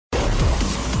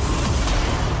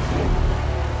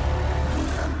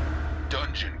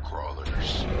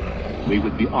We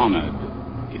would be honored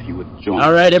if you would join.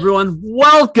 All right, everyone,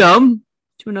 welcome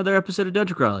to another episode of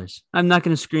Dungeon Crawlers. I'm not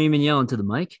going to scream and yell into the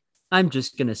mic. I'm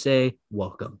just going to say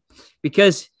welcome,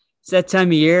 because it's that time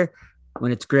of year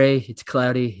when it's gray, it's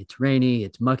cloudy, it's rainy,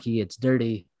 it's mucky, it's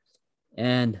dirty,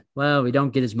 and, well, we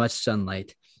don't get as much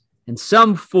sunlight. And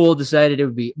some fool decided it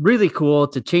would be really cool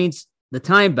to change the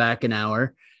time back an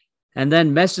hour and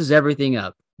then messes everything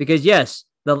up. Because, yes,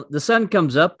 the sun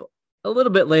comes up a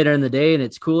little bit later in the day and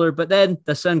it's cooler, but then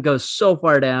the sun goes so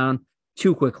far down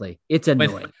too quickly. It's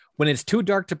annoying. When it's too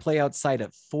dark to play outside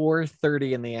at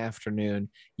 4:30 in the afternoon,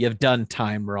 you've done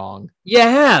time wrong.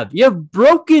 You've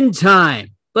broken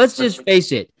time. Let's just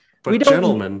face it. But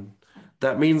gentlemen,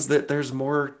 that means that there's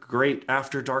more great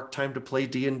after dark time to play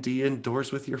D&D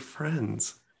indoors with your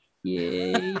friends.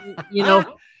 Yeah,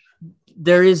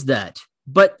 there is that.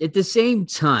 But at the same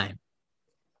time,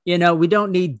 we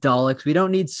don't need Daleks. We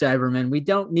don't need Cybermen. We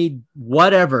don't need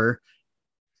whatever.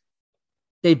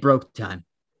 They broke time.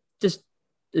 Just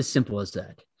as simple as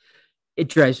that. It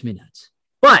drives me nuts.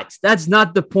 But that's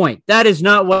not the point. That is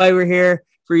not why we're here,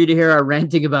 for you to hear our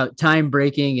ranting about time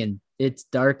breaking and it's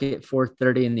dark at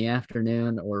 4:30 in the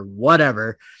afternoon or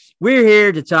whatever. We're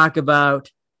here to talk about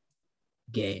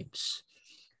games.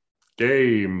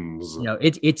 We've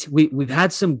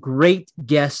had some great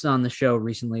guests on the show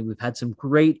recently. We've had some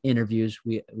great interviews.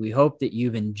 We hope that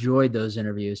you've enjoyed those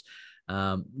interviews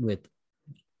with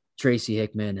Tracy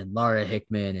Hickman and Laura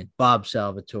Hickman and Bob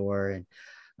Salvatore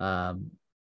and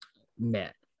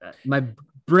my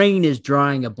brain is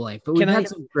drawing a blank. But we've had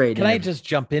some great. Can I just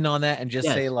jump in on that and just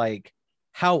say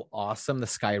how awesome the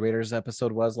Sky Raiders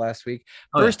episode was last week?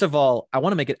 First of all, I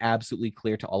want to make it absolutely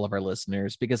clear to all of our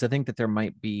listeners, because I think that there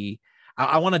might be,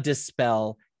 I want to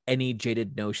dispel any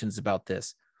jaded notions about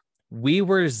this. We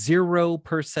were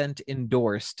 0%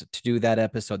 endorsed to do that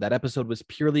episode. That episode was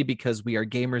purely because we are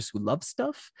gamers who love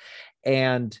stuff.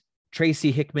 And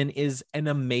Tracy Hickman is an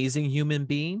amazing human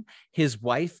being. His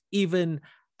wife, even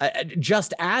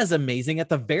just as amazing at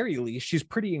the very least. She's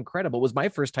pretty incredible. It was my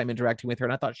first time interacting with her,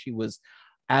 and I thought she was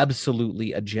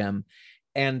absolutely a gem.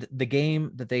 And the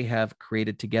game that they have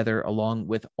created together, along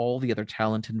with all the other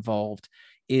talent involved,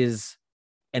 is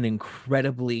an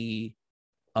incredibly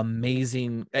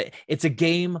amazing. It's a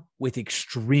game with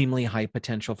extremely high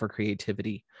potential for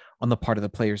creativity on the part of the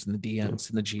players and the DMs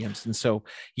and the GMs. And so,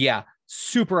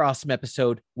 super awesome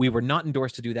episode. We were not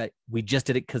endorsed to do that. We just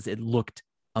did it because it looked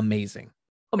amazing.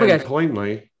 Oh my God.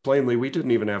 Plainly, we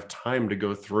didn't even have time to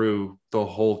go through the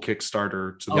whole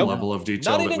Kickstarter to the level of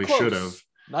detail that we should have.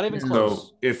 Not even close.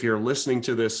 So if you're listening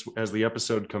to this as the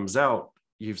episode comes out,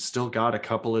 you've still got a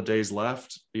couple of days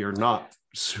left. You're not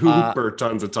super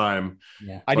tons of time.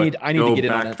 Yeah, I need to get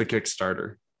back the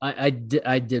Kickstarter. I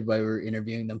did while we were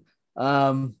interviewing them.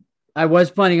 I was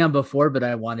planning on before, but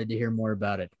I wanted to hear more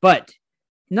about it. But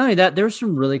not only that, there's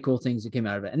some really cool things that came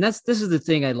out of it, and this is the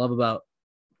thing I love about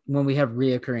when we have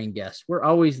reoccurring guests. We're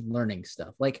always learning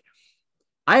stuff. Like,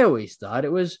 I always thought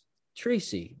it was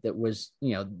Tracy that was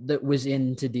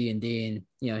into D&D,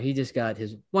 and he just got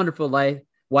his wonderful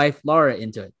wife Laura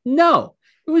into it. No,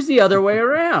 it was the other way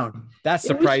around. That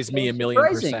surprised me a million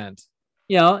percent.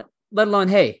 Let alone,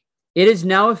 hey, it is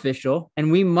now official,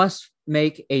 and we must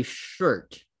make a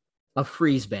shirt, a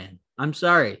freeze band. I'm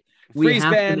sorry, we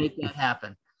have to make that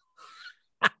happen.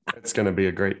 It's going to be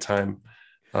a great time.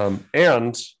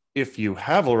 And if you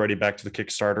have already backed the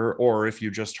Kickstarter, or if you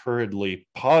just hurriedly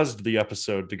paused the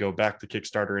episode to go back to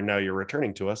Kickstarter and now you're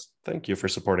returning to us, thank you for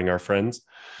supporting our friends.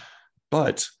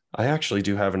 But I actually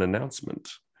do have an announcement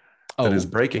that is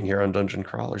breaking here on Dungeon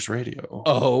Crawlers Radio.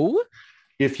 Oh?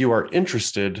 If you are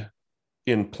interested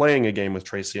in playing a game with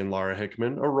Tracy and Laura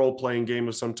Hickman, a role-playing game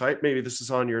of some type, maybe this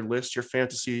is on your list, your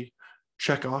fantasy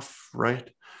check-off, right?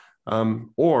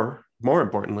 Or more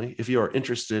importantly, if you are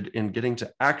interested in getting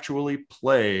to actually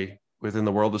play within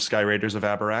the world of Sky Raiders of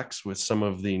Abarax with some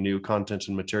of the new content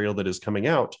and material that is coming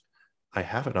out, I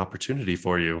have an opportunity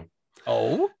for you.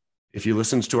 Oh? If you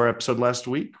listened to our episode last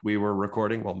week, we were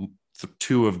recording,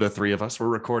 two of the three of us were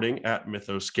recording at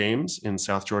Mythos Games in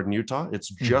South Jordan, Utah. It's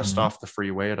just off the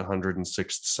freeway at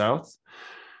 106th South.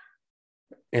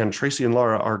 And Tracy and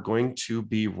Laura are going to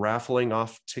be raffling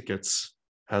off tickets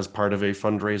as part of a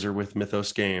fundraiser with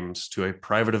Mythos Games to a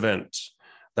private event.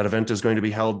 That event is going to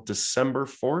be held December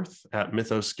 4th at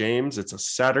Mythos Games. It's a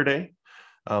Saturday.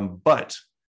 But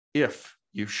if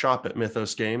you shop at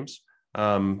Mythos Games,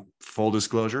 full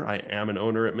disclosure, I am an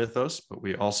owner at Mythos, but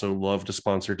we also love to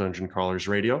sponsor Dungeon Crawlers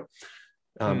Radio.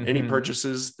 Any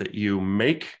purchases that you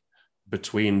make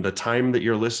between the time that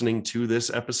you're listening to this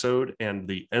episode and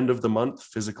the end of the month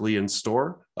physically in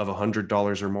store of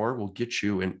 $100 or more will get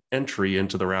you an entry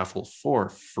into the raffle for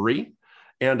free.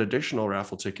 And additional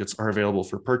raffle tickets are available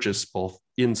for purchase both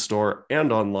in store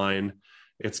and online.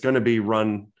 It's going to be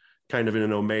run kind of in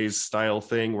an Omaze style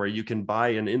thing where you can buy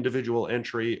an individual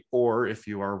entry, or if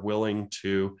you are willing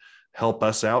to help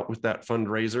us out with that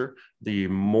fundraiser, the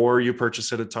more you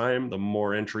purchase at a time, the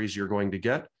more entries you're going to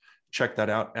get. Check that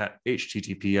out at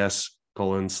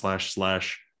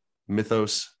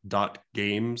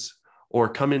https://mythos.games, or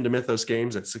come into Mythos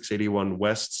Games at 681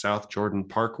 West South Jordan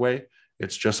Parkway.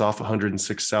 It's just off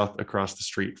 106 South across the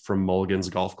street from Mulligan's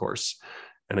Golf Course.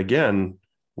 And again,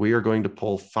 we are going to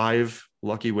pull 5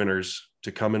 lucky winners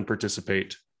to come and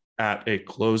participate at a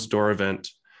closed door event.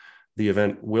 The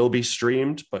event will be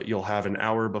streamed, but you'll have an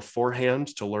hour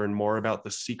beforehand to learn more about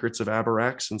the secrets of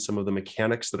Aberrax and some of the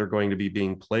mechanics that are going to be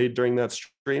being played during that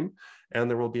stream. And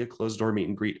there will be a closed door meet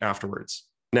and greet afterwards.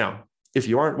 Now, if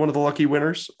you aren't one of the lucky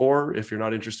winners, or if you're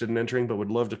not interested in entering but would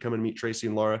love to come and meet Tracy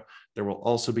and Laura, there will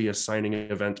also be a signing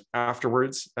event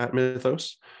afterwards at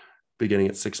Mythos, beginning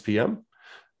at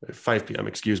 5 p.m.,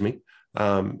 excuse me.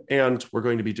 And we're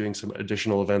going to be doing some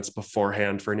additional events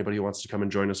beforehand for anybody who wants to come and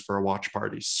join us for a watch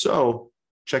party. So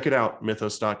check it out,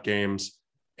 mythos.games.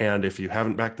 And if you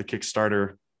haven't backed the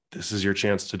Kickstarter, this is your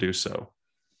chance to do so.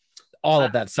 All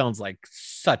of that sounds like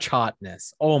such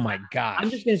hotness. Oh my gosh. I'm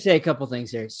just going to say a couple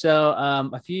things here. So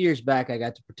a few years back, I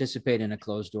got to participate in a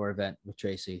closed door event with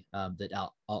Tracy that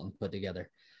Alton put together.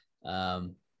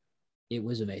 It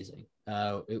was amazing.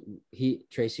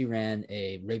 Tracy ran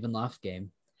a Ravenloft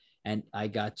game, and I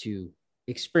got to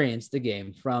experience the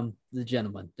game from the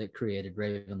gentleman that created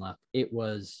Ravenloft. It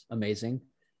was amazing.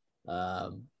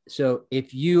 So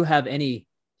if you have any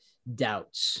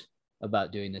doubts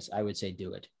about doing this, I would say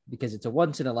do it, because it's a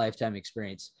once in a lifetime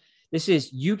experience. This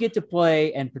is, you get to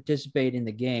play and participate in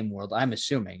the game world. I'm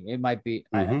assuming it might be,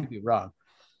 I could be wrong.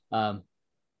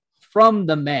 From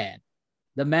the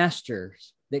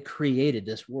masters that created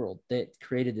this world, that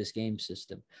created this game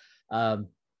system.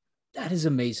 That is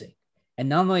amazing. And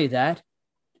not only that,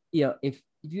 if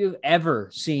you've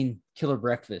ever seen Killer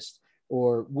Breakfast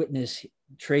or witness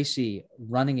Tracy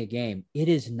running a game, it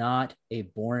is not a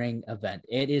boring event.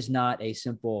 It is not a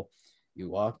simple, you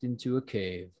walked into a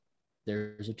cave,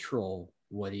 there's a troll,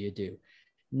 what do you do?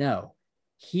 No,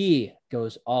 he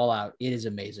goes all out. It is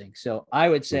amazing. So I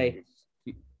would say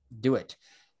do it.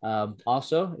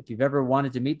 Also, if you've ever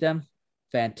wanted to meet them,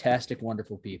 fantastic,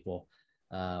 wonderful people.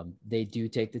 They do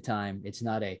take the time. It's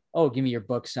not give me your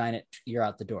book, sign it, you're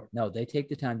out the door. No, they take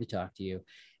the time to talk to you,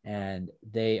 and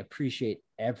they appreciate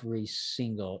every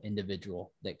single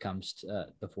individual that comes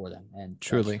before them. And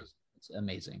truly, it's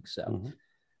amazing. So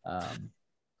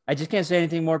I just can't say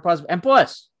anything more positive. And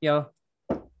plus,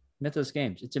 Mythos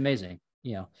Games, it's amazing.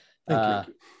 Thank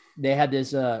you. They had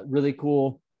this really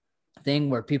cool thing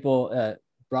where people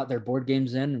brought their board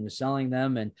games in and was selling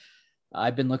them. And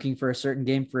I've been looking for a certain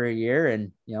game for a year.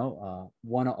 And,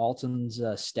 one of Alton's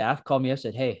staff called me up and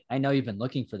said, "Hey, I know you've been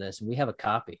looking for this, and we have a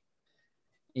copy."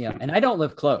 And I don't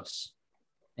live close.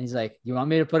 And he's like, "You want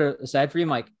me to put it aside for you?" I'm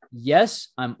like, "Yes,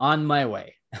 I'm on my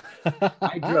way."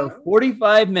 I drove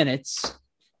 45 minutes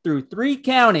through 3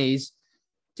 counties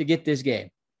to get this game.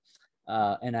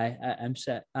 And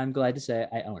I'm glad to say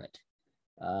I own it.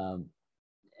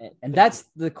 And that's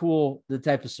the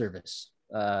type of service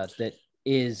that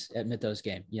is at Mythos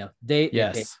Game. They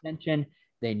pay attention,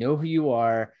 they know who you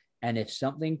are, and if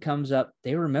something comes up,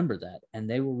 they remember that and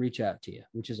they will reach out to you,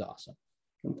 which is awesome.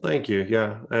 Thank you.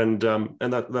 Yeah. And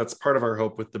that's part of our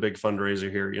hope with the big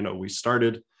fundraiser here. We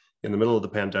started in the middle of the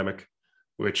pandemic,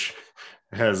 which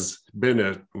has been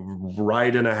a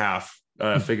ride and a half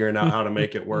figuring out how to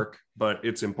make it work. But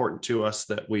it's important to us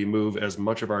that we move as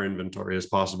much of our inventory as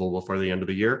possible before the end of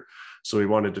the year. So we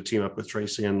wanted to team up with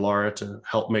Tracy and Laura to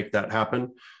help make that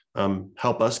happen,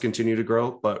 help us continue to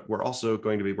grow. But we're also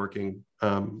going to be working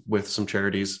with some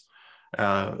charities.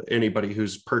 Anybody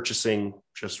who's purchasing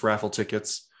just raffle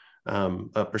tickets,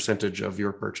 a percentage of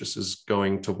your purchase is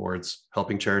going towards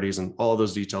helping charities. And all of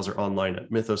those details are online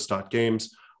at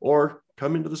mythos.games, or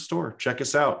come into the store, check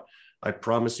us out. I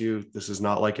promise you, this is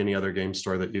not like any other game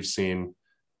store that you've seen,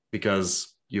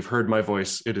 because you've heard my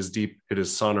voice. It is deep, it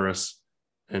is sonorous,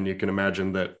 and you can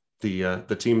imagine that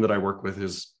the team that I work with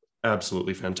is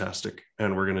absolutely fantastic.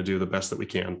 And we're going to do the best that we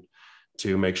can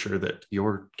to make sure that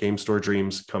your game store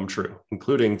dreams come true,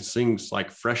 including things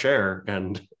like fresh air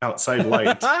and outside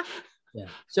light. Yeah.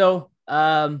 So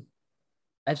I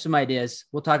have some ideas.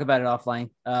 We'll talk about it offline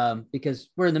because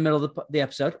we're in the middle of the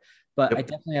episode, but I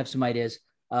definitely have some ideas.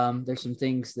 There's some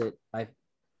things that I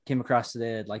came across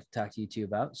today I'd like to talk to you two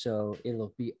about. So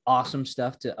it'll be awesome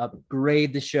stuff to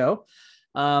upgrade the show.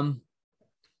 But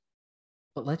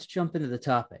let's jump into the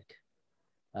topic.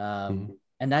 And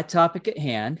that topic at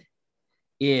hand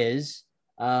is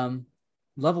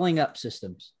leveling up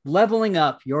systems, leveling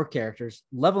up your characters,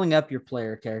 leveling up your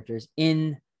player characters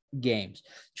in games.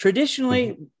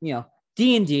 Traditionally,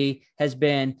 D&D has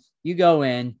been, you go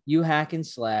in, you hack and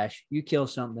slash, you kill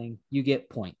something, you get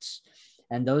points.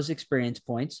 And those experience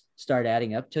points start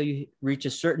adding up till you reach a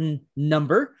certain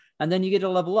number, and then you get a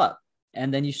level up.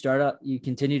 And then you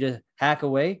continue to hack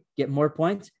away, get more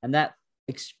points, and that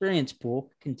experience pool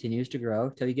continues to grow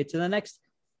till you get to the next,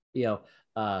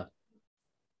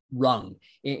 rung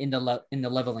in the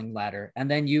leveling ladder,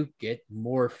 and then you get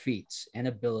more feats and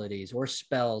abilities or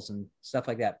spells and stuff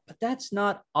like that. But that's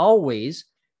not always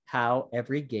how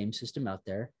every game system out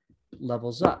there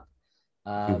levels up.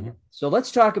 So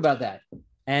let's talk about that.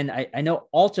 And I know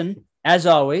Alton, as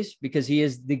always, because he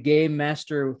is the game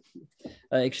master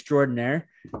extraordinaire,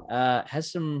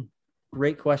 has some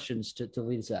great questions to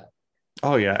lead us out.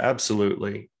 Oh, yeah,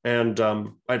 absolutely. And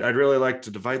I'd really like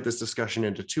to divide this discussion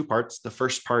into two parts. The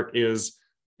first part is,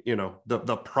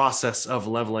 the process of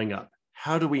leveling up.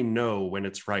 How do we know when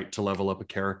it's right to level up a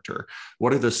character?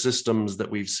 What are the systems that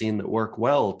we've seen that work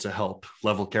well to help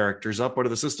level characters up? What are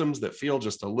the systems that feel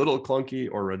just a little clunky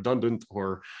or redundant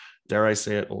or, dare I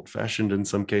say it, old-fashioned in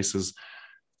some cases?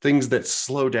 Things that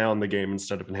slow down the game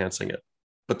instead of enhancing it.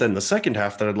 But then the second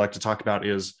half that I'd like to talk about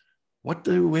is, what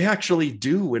do we actually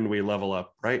do when we level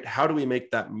up, right? How do we make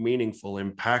that meaningful,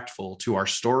 impactful to our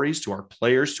stories, to our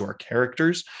players, to our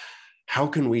characters? How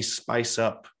can we spice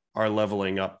up our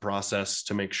leveling up process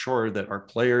to make sure that our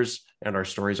players and our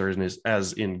stories are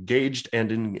as engaged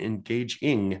and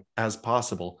engaging as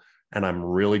possible? And I'm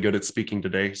really good at speaking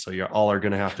today, so you all are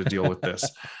going to have to deal with this.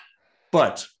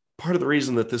 But part of the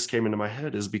reason that this came into my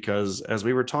head is because as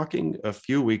we were talking a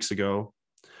few weeks ago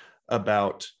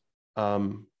about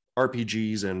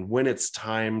RPGs and when it's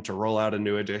time to roll out a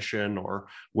new edition, or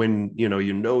when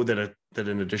that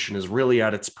an edition is really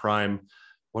at its prime,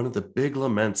 one of the big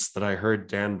laments that I heard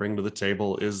Dan bring to the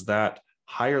table is that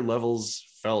higher levels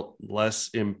felt less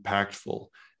impactful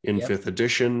in fifth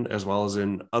edition, as well as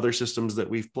in other systems that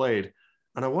we've played.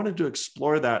 And I wanted to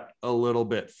explore that a little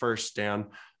bit first, Dan.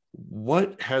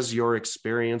 What has your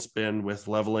experience been with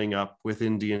leveling up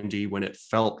within D&D when it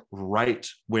felt right,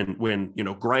 when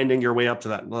grinding your way up to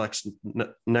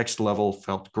that next level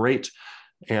felt great?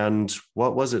 And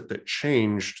what was it that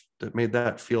changed that made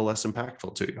that feel less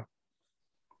impactful to you?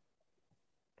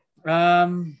 Let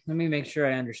me make sure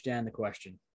I understand the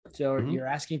question. So you're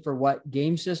asking for what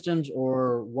game systems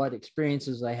or what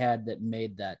experiences I had that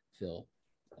made that feel?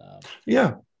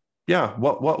 Yeah.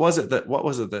 What was it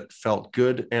that felt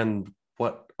good, and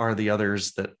what are the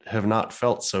others that have not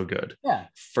felt so good? Yeah.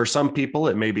 For some people,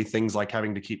 it may be things like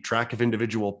having to keep track of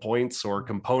individual points or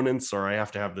components, or I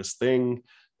have to have this thing,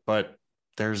 but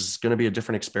there's going to be a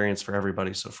different experience for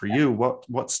everybody. So for you,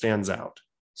 what stands out?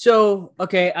 So,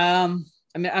 okay.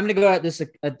 I'm going to go at this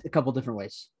a couple different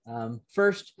ways.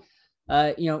 First,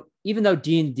 even though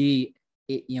D&D,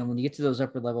 when you get to those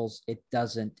upper levels,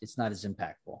 it's not as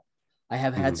impactful. I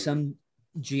have had some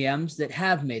GMs that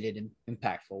have made it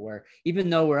impactful, where even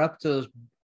though we're up to those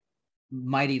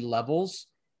mighty levels,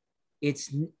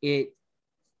 they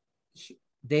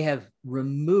have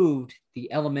removed the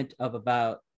element of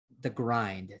about the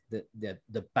grind,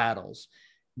 the battles.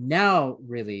 Now,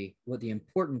 really, what the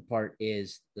important part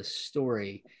is the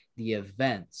story, the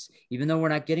events. Even though we're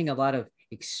not getting a lot of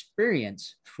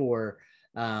experience for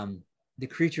the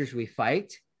creatures we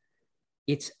fight,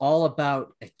 it's all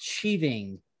about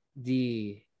achieving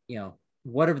the,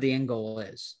 whatever the end goal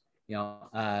is.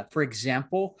 For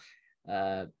example,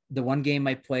 the one game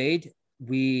I played,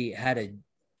 we had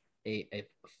a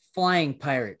flying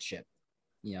pirate ship.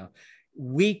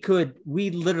 We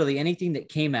literally, anything that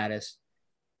came at us,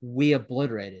 we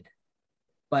obliterated.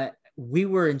 But we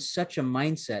were in such a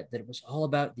mindset that it was all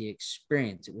about the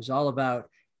experience. It was all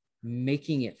about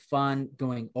making it fun,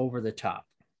 going over the top.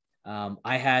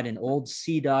 I had an old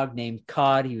sea dog named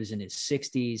Cod. He was in his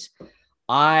 60s.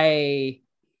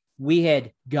 We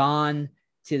had gone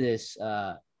to this,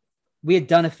 we had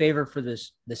done a favor for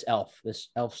this elf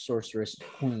sorceress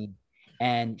queen,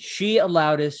 and she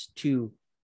allowed us to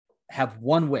have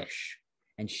one wish,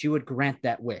 and she would grant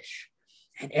that wish.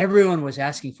 And everyone was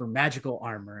asking for magical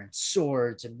armor and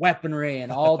swords and weaponry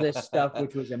and all this stuff,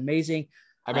 which was amazing.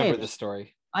 I remember this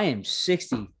story. I am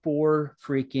 64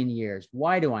 freaking years.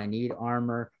 Why do I need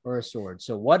armor or a sword?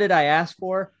 So what did I ask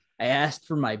for? I asked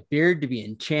for my beard to be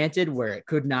enchanted where it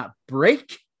could not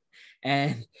break.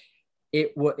 And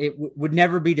would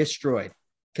never be destroyed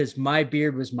because my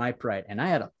beard was my pride, and I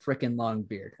had a freaking long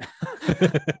beard.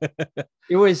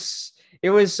 It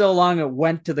was so long it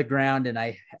went to the ground, and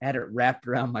I had it wrapped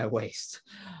around my waist.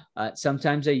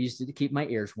 Sometimes I used it to keep my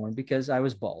ears warm because I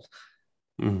was bald.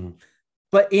 Mm-hmm.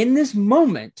 But in this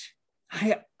moment,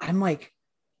 I'm like,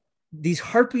 these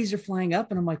harpies are flying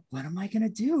up, and I'm like, what am I gonna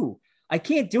do? I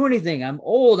can't do anything. I'm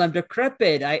old. I'm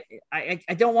decrepit. I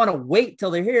don't want to wait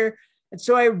till they're here. And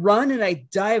so I run and I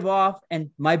dive off,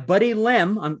 and my buddy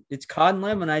Lem, it's Cod and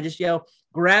Lem, and I just yell,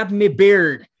 grab me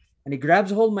beard. And he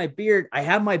grabs a hold of my beard. I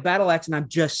have my battle axe, and I'm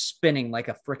just spinning like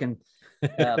a freaking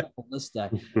ballista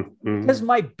because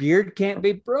my beard can't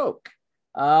be broke.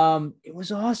 It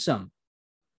was awesome.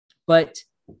 But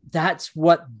that's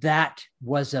what that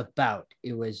was about.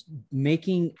 It was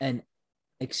making an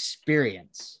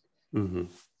experience. Mm-hmm.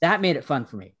 That made it fun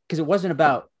for me because it wasn't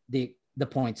about the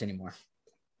points anymore.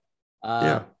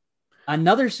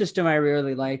 Another system I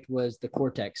really liked was the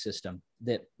Cortex system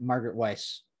that Margaret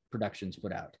Weiss Productions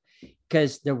put out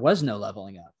because there was no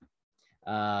leveling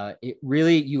up. It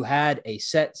really, you had a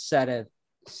set of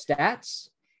stats,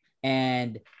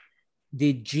 and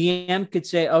the GM could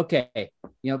say, okay,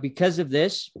 because of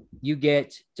this, you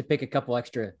get to pick a couple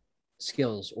extra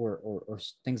skills or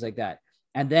things like that.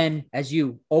 And then as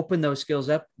you open those skills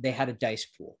up, they had a dice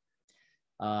pool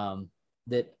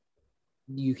that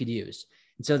you could use.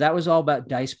 And so that was all about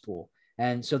dice pool.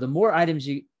 And so the more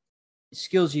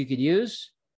skills you could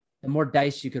use, the more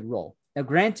dice you could roll. Now,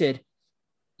 granted,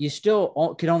 you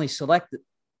still could only select,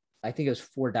 I think it was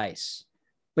 4 dice,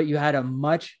 but you had a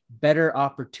much better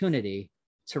opportunity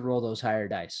to roll those higher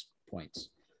dice points.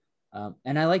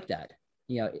 And I like that.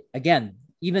 Again,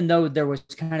 even though there was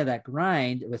kind of that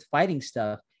grind with fighting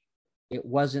stuff, it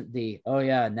wasn't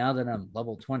now that I'm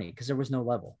level 20, because there was no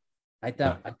level. I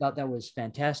thought that was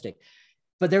fantastic.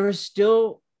 But there was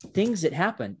still things that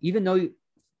happened, even though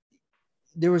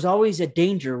there was always a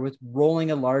danger with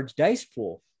rolling a large dice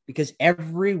pool because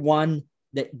everyone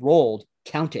that rolled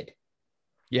counted.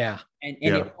 Yeah. And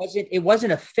it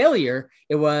wasn't a failure.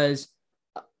 It was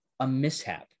a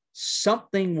mishap.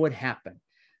 Something would happen.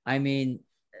 I mean,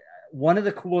 one of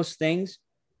the coolest things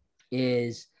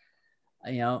is,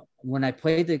 when I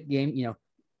played the game,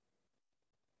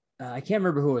 I can't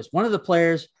remember who it was. One of the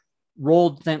players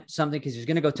rolled something because he was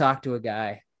going to go talk to a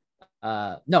guy.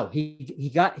 No,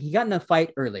 he got in a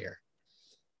fight earlier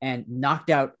and knocked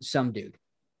out some dude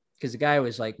because the guy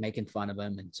was like making fun of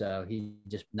him. And so he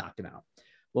just knocked him out.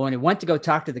 Well, when he went to go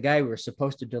talk to the guy we were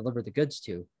supposed to deliver the goods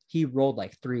to, he rolled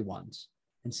like 3 ones.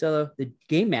 And so the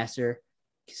game master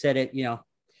said it,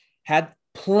 had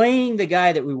playing the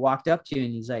guy that we walked up to,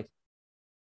 and he's like,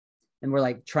 and we're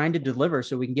like trying to deliver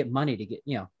so we can get money to get,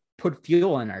 put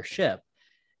fuel in our ship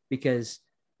because,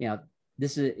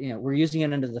 this is, we're using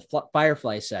it under the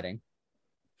Firefly setting.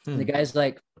 And the guy's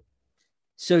like,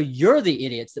 so you're the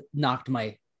idiots that knocked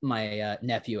my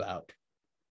nephew out.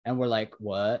 And we're like,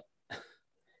 what?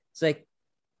 It's like,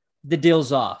 the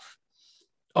deal's off.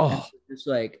 Oh, it's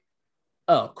like,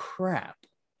 oh crap.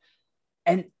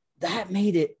 And that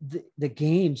made it the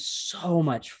game so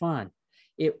much fun.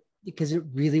 Because it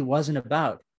really wasn't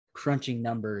about crunching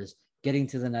numbers, getting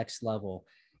to the next level.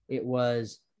 It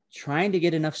was trying to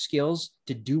get enough skills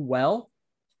to do well,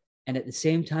 and at the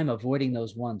same time avoiding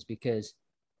those ones because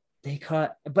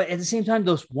but at the same time,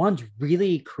 those ones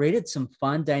really created some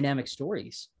fun dynamic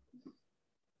stories.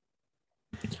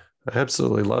 I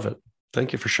absolutely love it.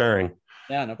 Thank you for sharing.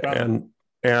 Yeah, no problem.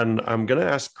 And I'm going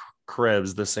to ask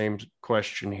Krebs the same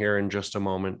question here in just a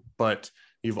moment, but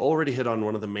you've already hit on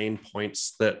one of the main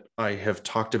points that I have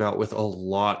talked about with a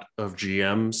lot of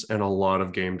GMs and a lot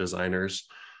of game designers,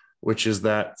 which is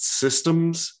that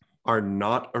systems are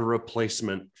not a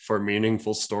replacement for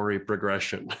meaningful story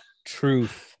progression.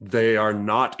 Truth. They are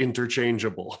not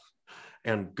interchangeable.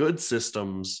 And good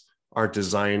systems are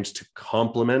designed to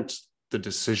complement the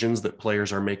decisions that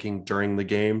players are making during the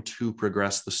game to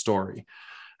progress the story.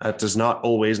 That does not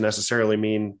always necessarily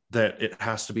mean that it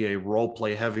has to be a role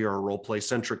play heavy or a role play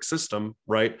centric system,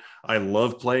 right? I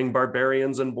love playing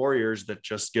barbarians and warriors that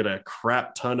just get a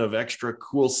crap ton of extra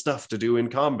cool stuff to do in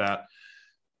combat.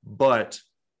 But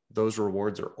those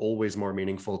rewards are always more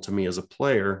meaningful to me as a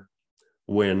player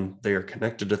when they are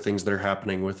connected to things that are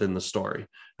happening within the story.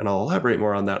 And I'll elaborate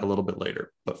more on that a little bit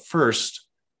later. But first,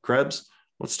 Krebs,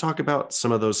 let's talk about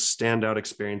some of those standout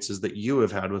experiences that you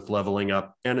have had with leveling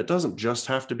up. And it doesn't just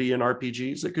have to be in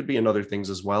RPGs. It could be in other things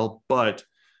as well, but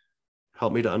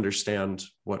help me to understand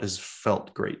what has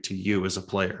felt great to you as a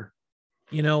player.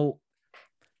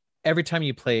 Every time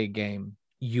you play a game,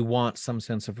 you want some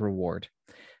sense of reward.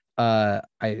 I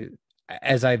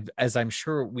as I'm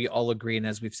sure we all agree, and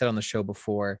as we've said on the show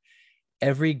before,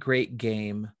 every great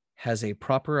game has a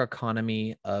proper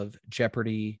economy of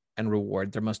jeopardy and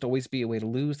reward. There must always be a way to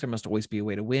lose. There must always be a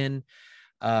way to win.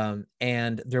 And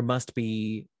there must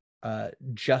be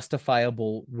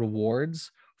justifiable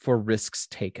rewards for risks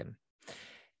taken.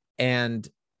 And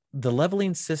the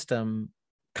leveling system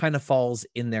kind of falls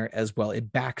in there as well.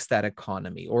 It backs that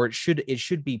economy, or it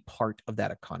should be part of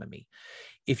that economy.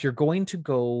 If you're going to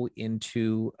go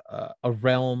into a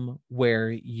realm where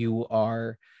you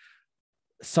are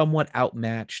somewhat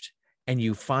outmatched and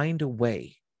you find a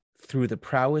way through the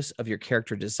prowess of your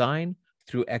character design,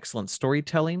 through excellent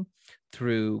storytelling,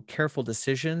 through careful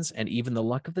decisions, and even the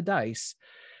luck of the dice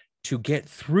to get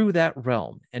through that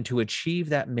realm and to achieve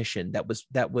that mission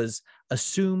that was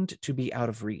assumed to be out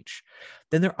of reach,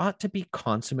 then there ought to be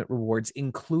consummate rewards,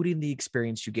 including the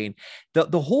experience you gain.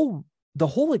 The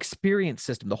whole experience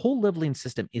system, the whole leveling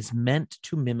system is meant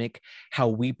to mimic how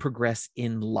we progress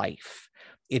in life.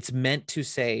 It's meant to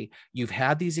say, you've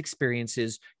had these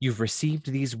experiences, you've received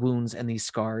these wounds and these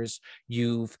scars,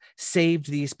 you've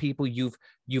saved these people, you've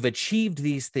achieved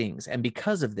these things. And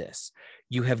because of this,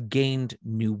 you have gained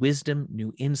new wisdom,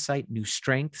 new insight, new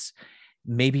strengths.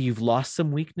 Maybe you've lost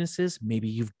some weaknesses, maybe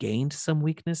you've gained some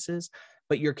weaknesses,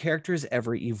 but your character is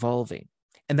ever evolving.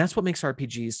 And that's what makes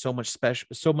RPGs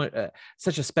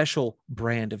such a special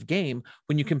brand of game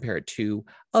when you compare it to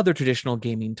other traditional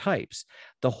gaming types.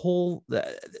 The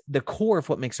core of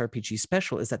what makes RPG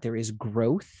special is that there is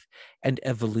growth and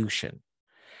evolution.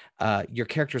 Your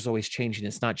character is always changing.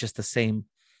 It's not just the same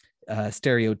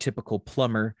stereotypical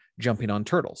plumber jumping on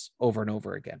turtles over and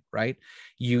over again, right?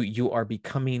 You are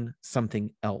becoming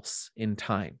something else in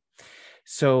time.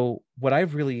 So what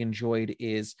I've really enjoyed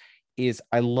is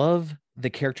I love the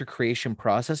character creation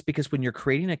process, because when you're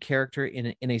creating a character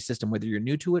in a system, whether you're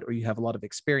new to it or you have a lot of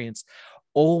experience,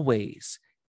 always,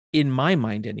 in my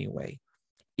mind anyway,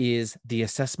 is the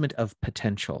assessment of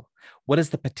potential. What is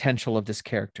the potential of this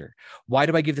character? Why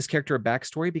do I give this character a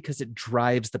backstory? Because it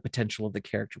drives the potential of the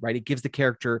character, right? It gives the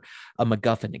character a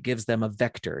MacGuffin. It gives them a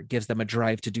vector. It gives them a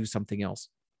drive to do something else.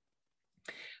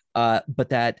 But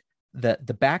that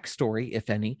the backstory, if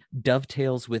any,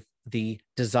 dovetails with the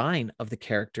design of the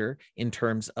character in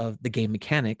terms of the game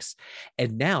mechanics.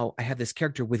 And now I have this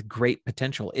character with great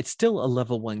potential. It's still a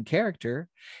level 1 character.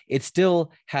 It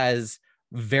still has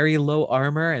very low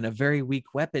armor and a very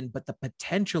weak weapon, but the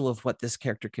potential of what this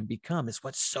character can become is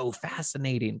what's so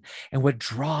fascinating and what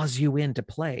draws you into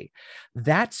play.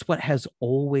 That's what has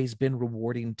always been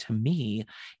rewarding to me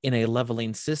in a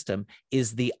leveling system,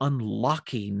 is the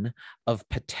unlocking of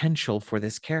potential for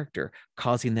this character,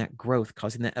 causing that growth,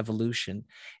 causing that evolution,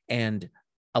 and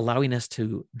allowing us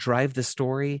to drive the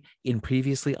story in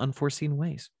previously unforeseen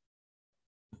ways.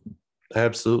 I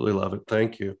absolutely love it.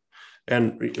 Thank you.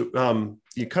 And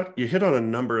you hit on a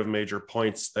number of major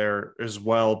points there as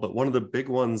well, but one of the big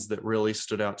ones that really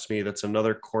stood out to me, that's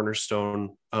another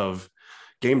cornerstone of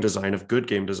game design, of good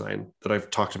game design, that I've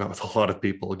talked about with a lot of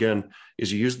people, again,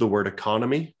 is you use the word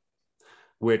economy,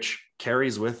 which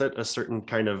carries with it a certain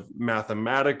kind of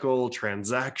mathematical,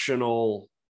 transactional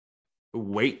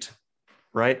weight,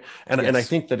 right? And, yes. And I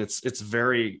think that it's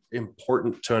very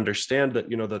important to understand that,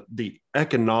 the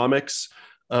economics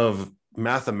of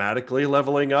mathematically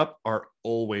leveling up are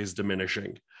always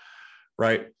diminishing,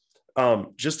 right?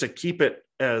 Just to keep it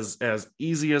as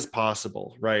easy as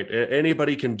possible, right?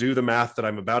 Anybody can do the math that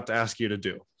I'm about to ask you to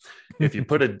do. If you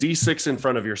put a D6 in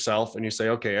front of yourself and you say,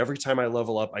 okay, every time I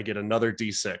level up, I get another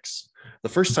D6. The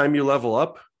first time you level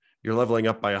up, you're leveling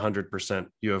up by 100%.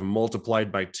 You have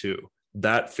multiplied by 2.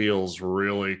 That feels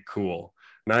really cool.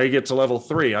 Now you get to level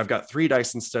 3. I've got 3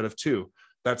 dice instead of 2.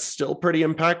 That's still pretty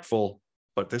impactful,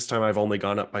 but this time I've only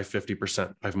gone up by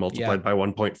 50%. I've multiplied by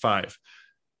 1.5.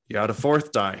 You add a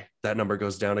 4th die, that number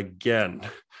goes down again.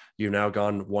 You've now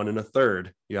gone 1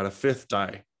 1/3. You add a 5th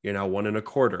die, you're now 1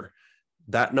 1/4.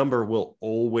 That number will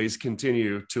always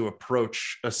continue to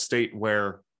approach a state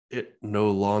where it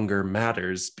no longer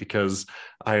matters, because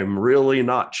I'm really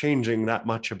not changing that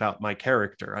much about my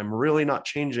character. I'm really not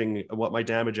changing what my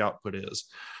damage output is.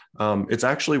 It's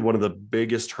actually one of the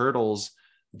biggest hurdles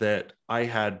that I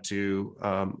had to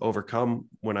overcome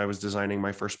when I was designing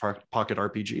my first pocket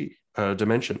RPG,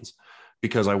 Dimensions,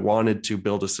 because I wanted to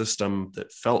build a system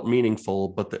that felt meaningful,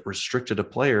 but that restricted a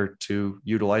player to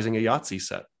utilizing a Yahtzee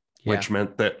set, which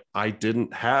meant that I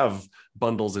didn't have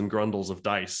bundles and grundles of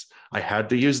dice. I had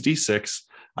to use D6.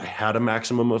 I had a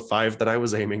maximum of 5 that I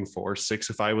was aiming for, 6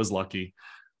 if I was lucky,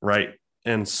 right?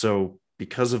 And so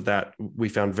because of that, we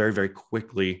found very, very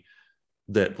quickly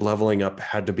that leveling up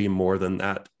had to be more than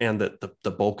that, and that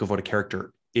the bulk of what a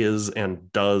character is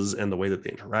and does, and the way that they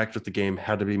interact with the game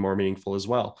had to be more meaningful as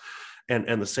well.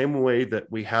 And the same way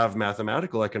that we have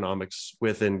mathematical economics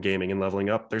within gaming and leveling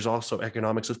up, there's also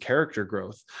economics of character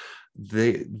growth.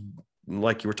 They,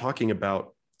 like you were talking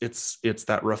about, it's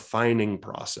that refining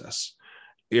process.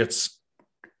 It's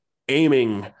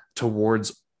aiming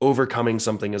towards overcoming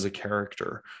something as a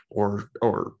character,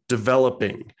 or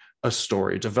developing a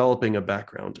story, developing a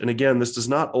background. And again, this does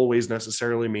not always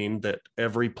necessarily mean that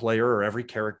every player or every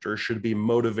character should be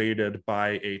motivated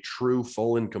by a true,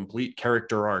 full, and complete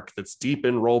character arc that's deep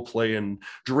in role play and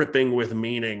dripping with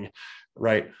meaning,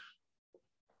 right?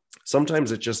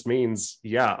 Sometimes it just means,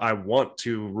 yeah, I want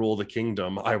to rule the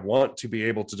kingdom. I want to be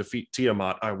able to defeat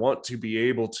Tiamat. I want to be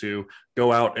able to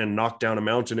go out and knock down a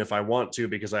mountain if I want to,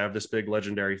 because I have this big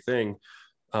legendary thing.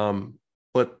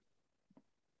 But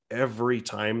every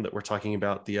time that we're talking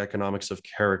about the economics of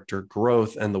character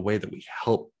growth and the way that we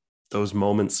help those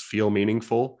moments feel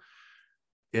meaningful,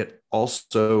 it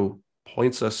also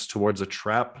points us towards a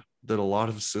trap that a lot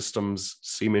of systems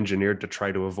seem engineered to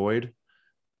try to avoid,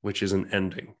 which is an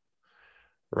ending,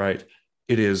 right?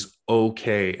 It is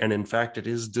okay. And in fact, it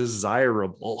is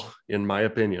desirable, in my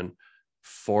opinion,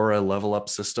 for a level up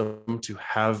system to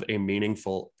have a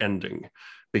meaningful ending,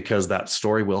 because that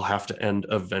story will have to end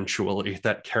eventually.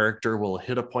 That character will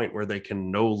hit a point where they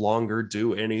can no longer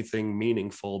do anything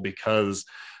meaningful because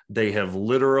they have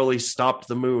literally stopped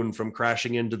the moon from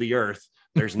crashing into the earth.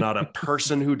 There's not a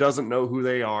person who doesn't know who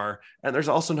they are. And there's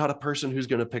also not a person who's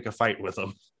going to pick a fight with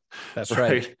them. That's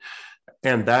right.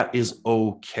 And that is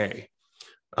okay.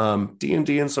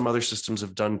 D&D and some other systems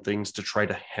have done things to try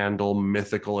to handle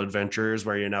mythical adventures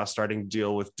where you're now starting to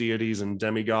deal with deities and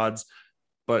demigods.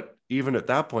 But even at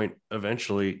that point,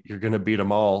 eventually you're going to beat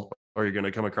them all, or you're going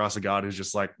to come across a god who's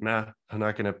just like, nah, I'm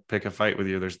not going to pick a fight with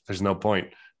you. There's no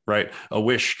point, right? A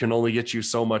wish can only get you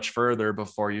so much further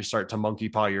before you start to monkey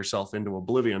paw yourself into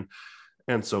oblivion.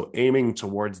 And so aiming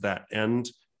towards that end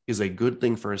is a good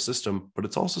thing for a system, but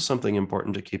it's also something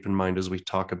important to keep in mind as we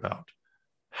talk about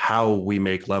how we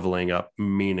make leveling up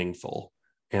meaningful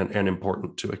and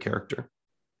important to a character.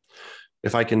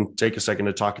 If I can take a second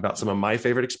to talk about some of my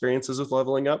favorite experiences with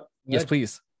leveling up. Yes,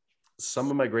 please.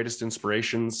 Some of my greatest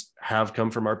inspirations have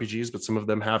come from RPGs, but some of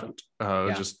them haven't,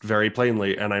 just very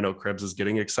plainly. And I know Krebs is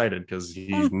getting excited because he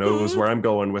knows where I'm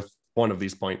going with one of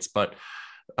these points. But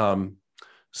some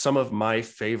of my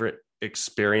favorite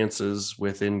experiences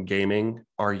within gaming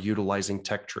are utilizing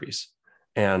tech trees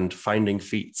and finding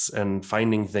feats and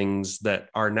finding things that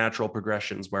are natural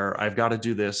progressions where I've got to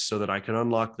do this so that I can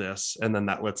unlock this, and then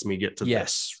that lets me get to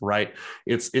this, right?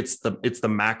 It's the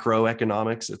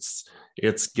macroeconomics.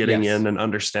 It's getting in and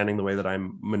understanding the way that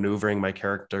I'm maneuvering my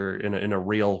character in a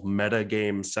real meta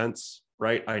game sense,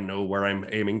 right? I know where I'm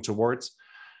aiming towards.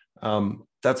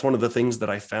 That's one of the things that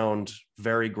I found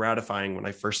very gratifying when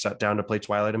I first sat down to play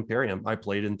Twilight Imperium. I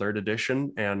played in 3rd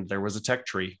edition and there was a tech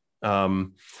tree.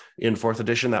 In 4th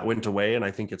edition that went away, and I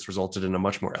think it's resulted in a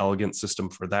much more elegant system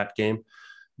for that game.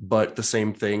 But the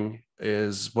same thing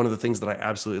is one of the things that I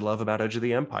absolutely love about Edge of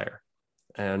the Empire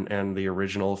and the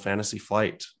original Fantasy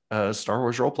Flight Star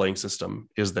Wars role-playing system,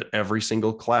 is that every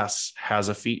single class has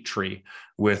a feat tree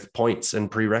with points and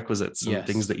prerequisites and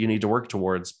things that you need to work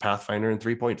towards. Pathfinder in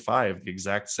 3.5 the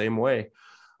exact same way.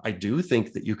 I do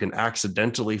think that you can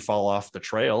accidentally fall off the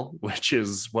trail, which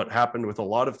is what happened with a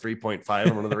lot of 3.5.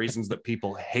 And one of the reasons that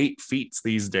people hate feats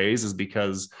these days is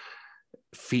because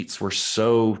feats were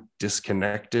so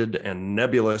disconnected and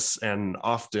nebulous and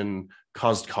often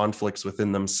caused conflicts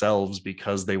within themselves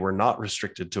because they were not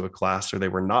restricted to a class, or they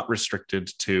were not restricted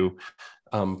to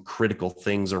critical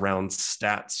things around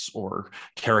stats or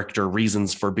character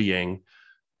reasons for being.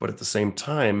 But at the same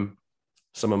time,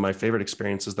 some of my favorite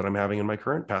experiences that I'm having in my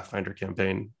current Pathfinder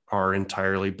campaign are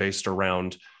entirely based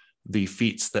around the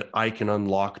feats that I can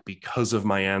unlock because of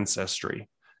my ancestry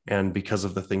and because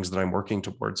of the things that I'm working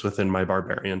towards within my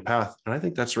barbarian path. And I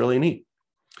think that's really neat.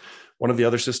 One of the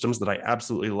other systems that I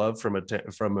absolutely love from a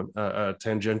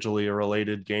tangentially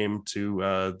related game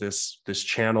to this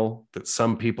channel that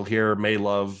some people here may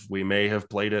love, we may have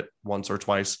played it once or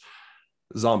twice,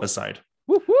 Zombicide.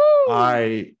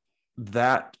 Woo-hoo!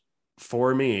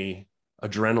 For me,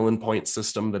 adrenaline point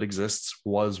system that exists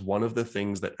was one of the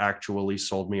things that actually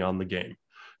sold me on the game.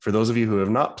 For those of you who have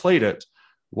not played it,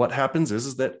 what happens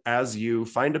is that as you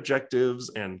find objectives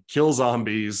and kill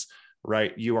zombies,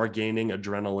 right, you are gaining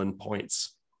adrenaline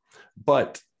points,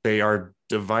 but they are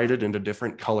divided into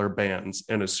different color bands.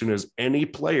 And as soon as any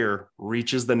player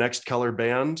reaches the next color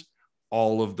band,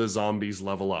 all of the zombies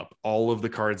level up. All of the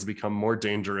cards become more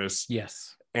dangerous.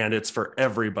 Yes. And it's for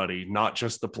everybody, not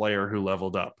just the player who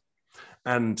leveled up.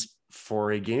 And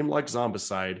for a game like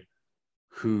Zombicide,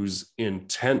 whose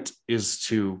intent is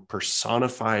to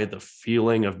personify the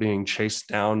feeling of being chased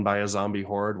down by a zombie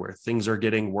horde where things are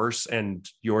getting worse and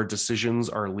your decisions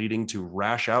are leading to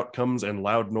rash outcomes and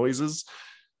loud noises,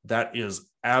 that is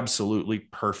absolutely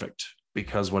perfect,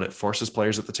 because what it forces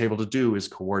players at the table to do is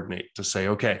coordinate, to say,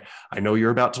 okay, I know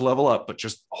you're about to level up, but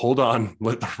just hold on,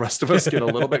 let the rest of us get a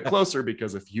little bit closer,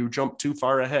 because if you jump too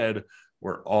far ahead,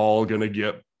 we're all going to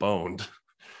get boned.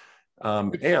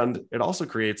 And it also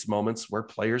creates moments where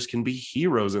players can be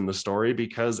heroes in the story,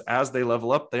 because as they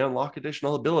level up, they unlock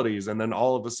additional abilities. And then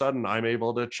all of a sudden I'm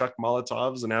able to chuck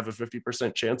Molotovs and have a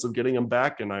 50% chance of getting them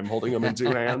back. And I'm holding them in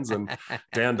two hands, and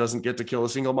Dan doesn't get to kill a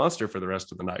single monster for the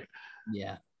rest of the night.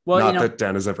 Yeah. Well, not that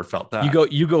Dan has ever felt that.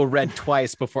 You go red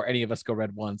twice before any of us go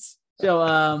red once. So,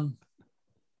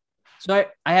 I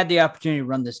had the opportunity to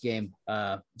run this game,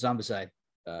 Zombicide,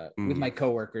 with my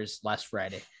coworkers last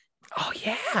Friday. Oh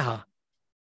yeah.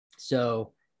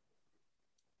 So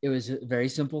it was a very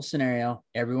simple scenario.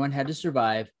 Everyone had to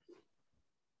survive,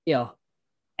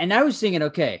 and I was thinking,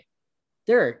 okay,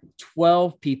 there are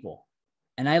 12 people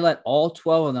and I let all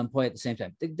 12 of them play at the same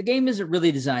time. The game isn't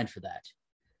really designed for that,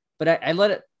 but I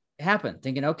let it happen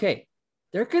thinking, okay,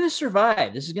 they're going to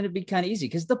survive. This is going to be kind of easy,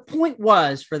 because the point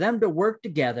was for them to work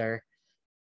together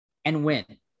and win.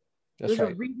 It was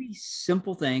a really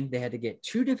simple thing. They had to get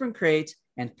 2 different crates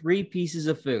and 3 pieces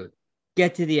of food.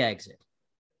 Get to the exit.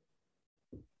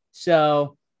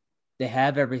 So they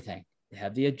have everything. They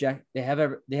have the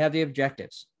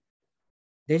objectives.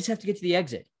 They just have to get to the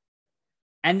exit.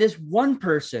 And this one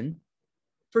person,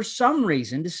 for some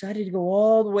reason, decided to go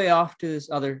all the way off to this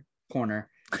other corner.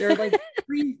 There are like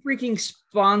 3 freaking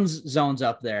spawn zones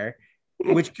up there,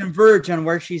 which converge on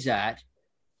where she's at.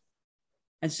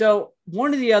 And so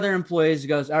one of the other employees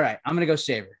goes, all right, I'm going to go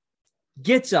save her.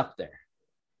 Gets up there.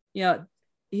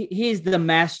 He's the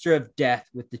master of death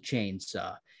with the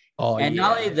chainsaw. Oh, and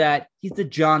not only that, he's the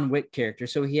John Wick character,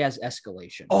 so he has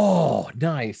escalation. Oh,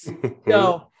 nice.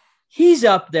 So he's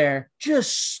up there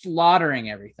just slaughtering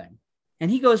everything.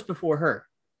 And he goes before her.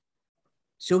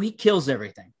 So he kills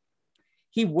everything.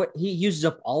 He uses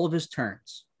up all of his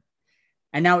turns.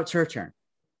 And now it's her turn.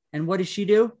 And what does she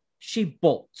do? She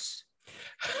bolts.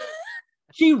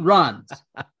 She runs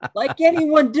like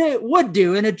anyone would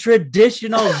do in a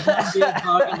traditional zombie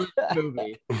apocalypse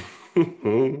movie.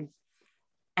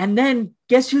 And then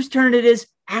guess whose turn it is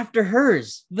after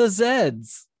hers? The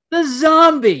Zeds. The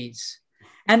zombies.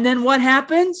 And then what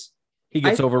happens? He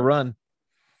gets overrun.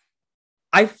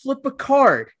 I flip a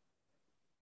card.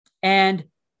 And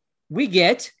we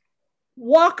get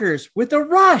walkers with a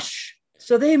rush.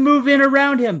 So they move in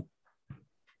around him.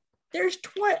 There's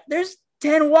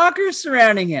 10 walkers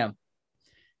surrounding him.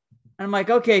 And I'm like,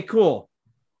 okay, cool.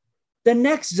 The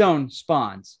next zone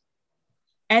spawns.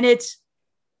 And it's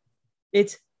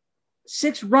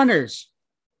 6 runners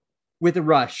with a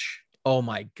rush. Oh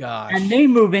my gosh. And they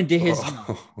move into his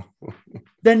zone.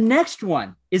 The next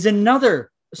one is another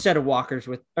set of runners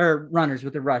with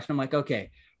a rush. And I'm like,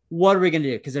 okay, what are we going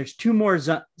to do? Because there's 2 more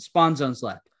spawn zones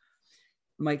left.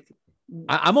 I'm like,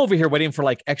 I'm over here waiting for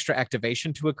like extra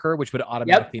activation to occur, which would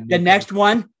automatically. The next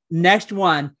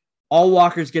one, all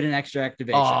walkers get an extra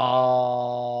activation.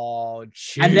 Oh,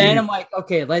 geez. And then I'm like,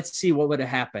 okay, let's see what would have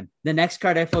happened. The next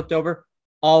card I flipped over,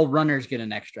 all runners get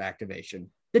an extra activation.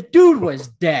 The dude was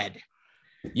dead.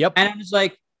 Yep. And I was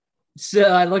like, so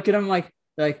I look at him like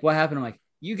what happened? I'm like,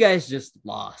 you guys just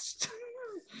lost.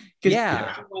 Because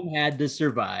everyone had to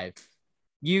survive.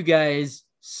 You guys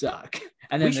suck.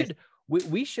 And then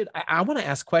we should I want to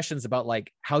ask questions about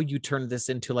like how you turn this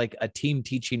into like a team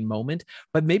teaching moment,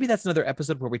 but maybe that's another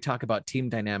episode where we talk about team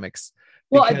dynamics.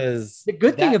 Well, because the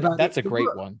good thing about that's a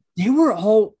great one. They were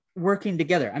all working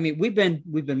together. I mean, we've been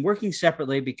working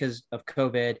separately because of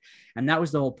COVID, and that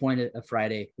was the whole point of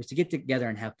Friday, was to get together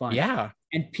and have fun. Yeah.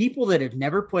 And people that have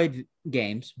never played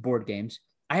board games,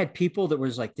 I had people that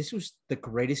was like, this was the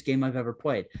greatest game I've ever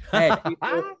played. I had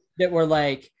people that were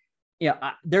like,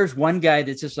 there's one guy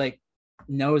that's just like,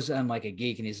 knows I'm like a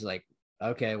geek, and he's like,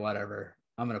 okay, whatever,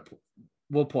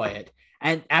 we'll play it.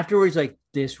 And afterwards, like,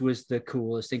 this was the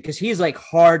coolest thing, because he's like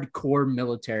hardcore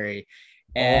military,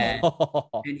 and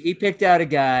he picked out a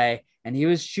guy and he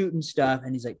was shooting stuff,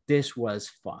 and he's like, this was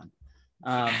fun.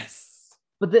 Yes.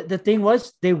 But the thing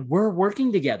was, they were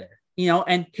working together,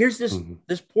 and here's this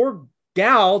poor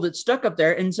gal that's stuck up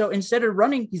there, and so instead of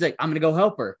running, he's like, I'm gonna go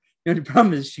help her. The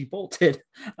problem is she bolted.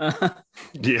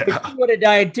 She would have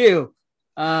died too.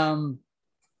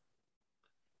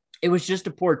 It was just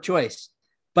a poor choice.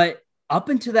 But up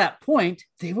until that point,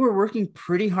 they were working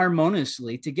pretty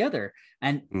harmoniously together.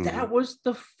 And that was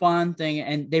the fun thing.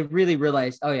 And they really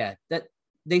realized, oh yeah, that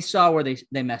they saw where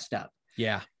they messed up.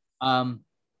 Yeah. And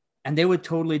they would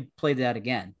totally play that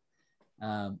again.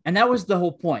 And that was the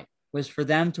whole point, was for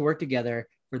them to work together,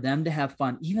 for them to have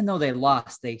fun. Even though they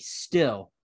lost, they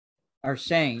still are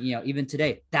saying, you know, even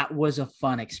today, that was a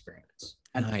fun experience.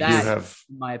 And that,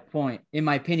 in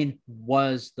my opinion,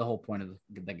 was the whole point of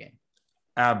the game.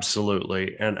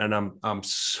 Absolutely. And I'm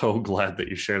so glad that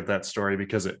you shared that story,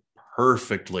 because it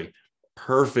perfectly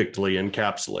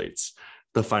encapsulates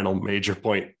the final major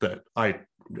point that I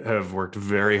have worked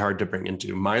very hard to bring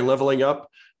into my leveling up,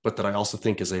 but that I also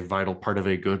think is a vital part of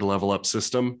a good level up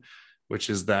system, which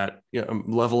is that, you know,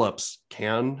 level ups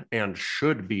can and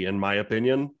should be, in my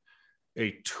opinion,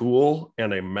 a tool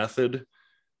and a method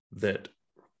that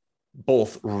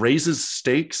both raises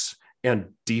stakes and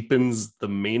deepens the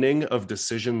meaning of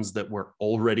decisions that were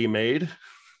already made.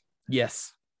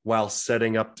 Yes. While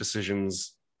setting up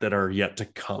decisions that are yet to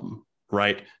come,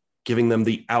 right? Giving them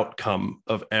the outcome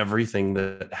of everything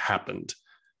that happened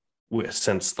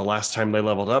since the last time they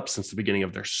leveled up, since the beginning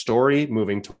of their story,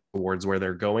 moving towards where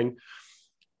they're going.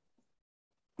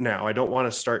 Now, I don't want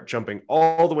to start jumping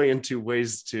all the way into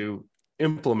ways to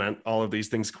implement all of these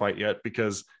things quite yet,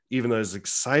 because even though as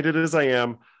excited as I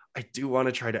am, I do want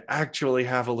to try to actually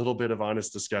have a little bit of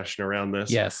honest discussion around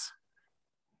this. Yes.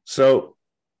 So,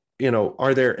 you know,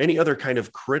 are there any other kind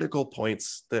of critical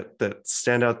points that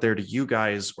stand out there to you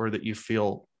guys, or that you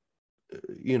feel,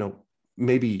 you know,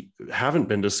 maybe haven't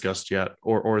been discussed yet,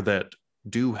 or that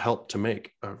do help to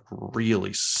make a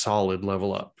really solid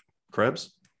level up?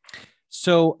 Krebs?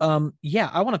 So, yeah,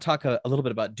 I want to talk a little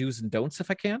bit about do's and don'ts if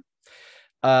I can.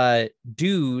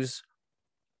 Do's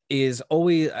is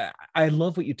always, I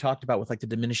love what you talked about with like the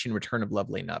diminishing return of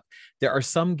leveling up. There are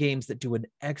some games that do an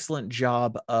excellent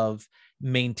job of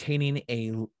maintaining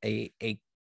a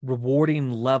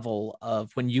rewarding level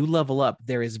of, when you level up,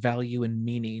 there is value and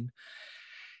meaning.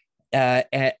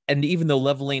 And even though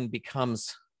leveling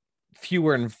becomes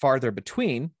fewer and farther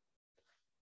between,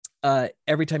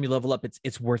 every time you level up,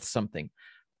 it's worth something.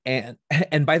 And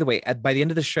by the way, by the end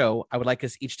of the show, I would like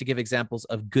us each to give examples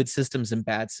of good systems and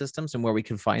bad systems and where we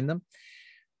can find them.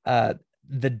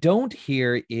 The don't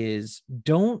here is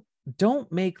don't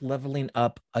make leveling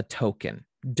up a token.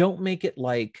 Don't make it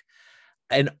like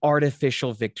an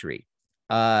artificial victory.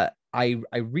 I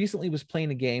recently was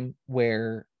playing a game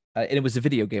where, and it was a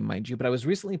video game, mind you, but I was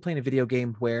recently playing a video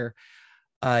game where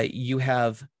you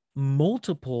have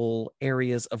multiple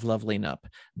areas of leveling up.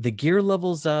 The gear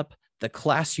levels up, the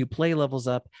class you play levels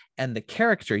up, and the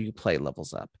character you play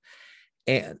levels up.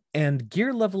 And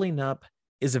gear leveling up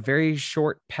is a very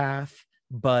short path,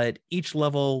 but each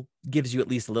level gives you at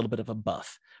least a little bit of a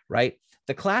buff, right?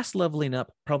 The class leveling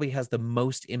up probably has the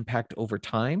most impact over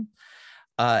time,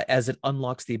 as it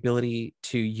unlocks the ability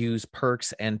to use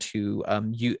perks and to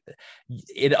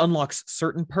it unlocks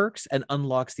certain perks and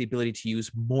unlocks the ability to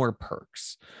use more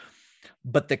perks.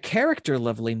 But the character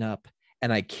leveling up,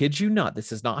 and I kid you not,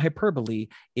 this is not hyperbole,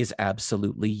 is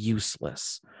absolutely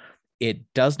useless. It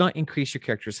does not increase your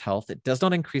character's health. It does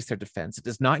not increase their defense. It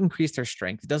does not increase their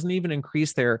strength. It doesn't even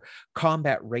increase their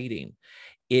combat rating.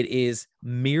 It is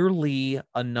merely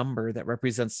a number that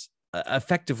represents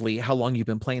effectively how long you've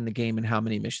been playing the game and how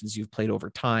many missions you've played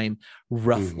over time,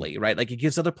 roughly, right? Like, it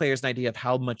gives other players an idea of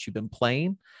how much you've been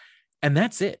playing. And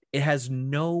that's it. It has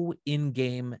no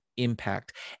in-game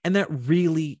impact. And that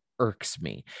really irks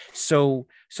me. So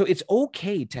it's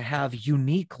okay to have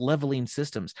unique leveling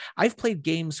systems. I've played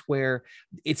games where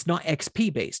it's not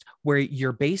XP based, where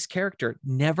your base character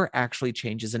never actually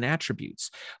changes in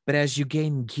attributes. But as you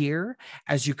gain gear,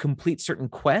 as you complete certain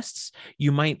quests,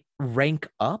 you might rank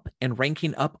up, and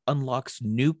ranking up unlocks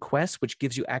new quests, which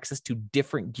gives you access to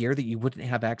different gear that you wouldn't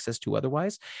have access to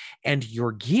otherwise. And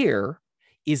your gear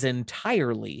is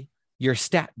entirely your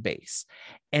stat base.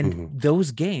 And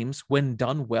those games, when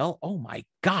done well, oh my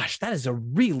gosh, that is a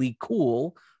really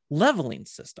cool leveling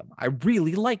system. I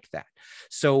really like that.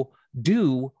 So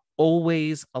do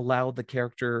always allow the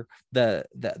character,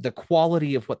 the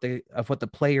quality of what the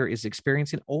player is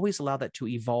experiencing, always allow that to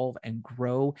evolve and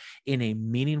grow in a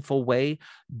meaningful way.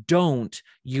 Don't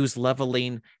use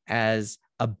leveling as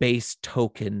a base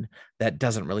token that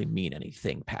doesn't really mean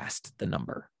anything past the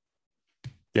number.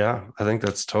 Yeah, I think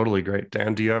that's totally great.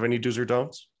 Dan, do you have any do's or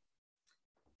don'ts?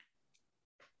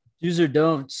 Do's or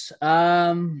don'ts? Well,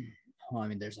 I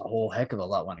mean, there's a whole heck of a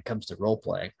lot when it comes to role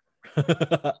playing.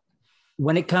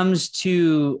 When it comes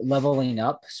to leveling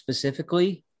up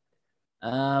specifically,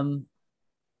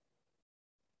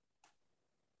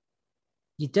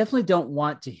 you definitely don't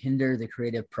want to hinder the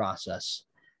creative process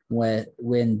when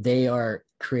they are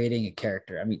creating a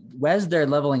character. I mean, as they're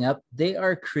leveling up, they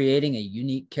are creating a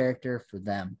unique character for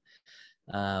them.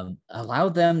 Allow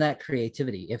them that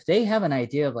creativity. If they have an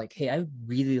idea of like, hey, I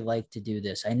really like to do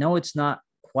this. I know it's not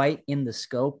quite in the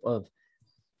scope of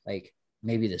like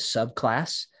maybe the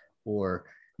subclass, or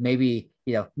maybe,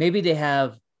 maybe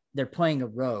they're playing a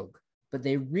rogue, but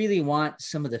they really want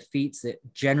some of the feats that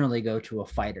generally go to a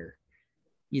fighter.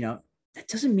 That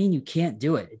doesn't mean you can't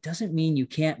do it. It doesn't mean you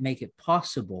can't make it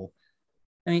possible.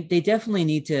 I mean, they definitely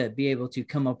need to be able to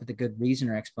come up with a good reason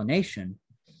or explanation,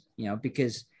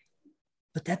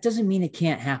 but that doesn't mean it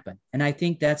can't happen. And I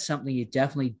think that's something you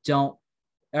definitely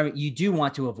you do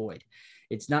want to avoid.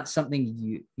 It's not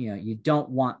something you don't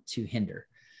want to hinder.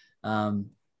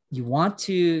 You want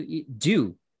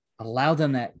to allow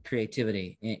them that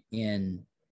creativity in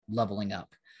leveling up.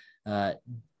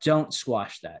 Don't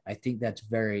squash that. I think that's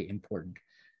very important.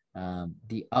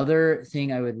 The other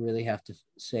thing I would really have to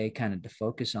say, kind of to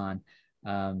focus on,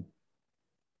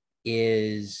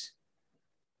 is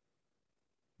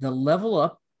the level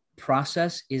up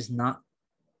process is not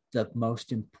the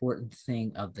most important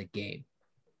thing of the game.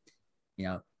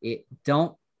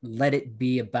 Don't let it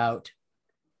be about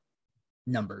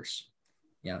numbers.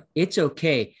 It's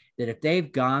okay that if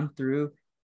they've gone through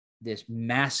this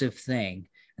massive thing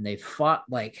and they fought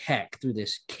like heck through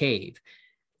this cave,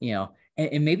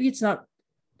 and maybe it's not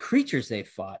creatures they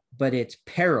fought, but it's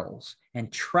perils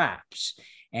and traps.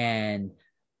 And,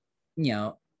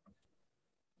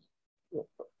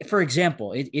 for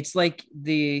example, it's like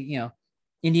the,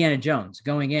 Indiana Jones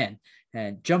going in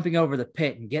and jumping over the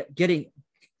pit and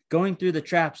going through the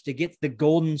traps to get the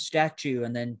golden statue,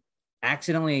 and then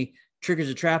accidentally triggers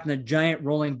a trap and a giant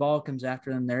rolling ball comes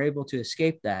after them. They're able to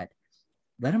escape that.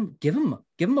 Give them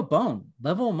a bone,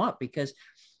 level them up, because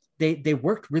they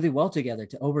worked really well together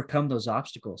to overcome those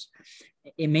obstacles.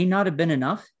 It may not have been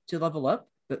enough to level up,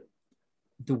 but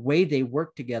the way they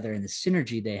worked together and the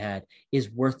synergy they had is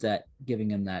worth that, giving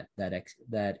them that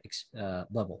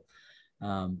level.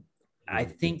 I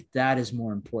think that is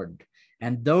more important,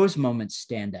 and those moments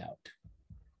stand out.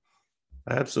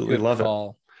 I absolutely love it.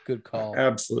 Good call. I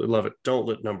absolutely love it. Don't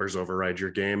let numbers override your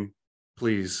game.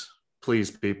 Please,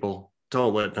 people,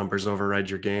 don't let numbers override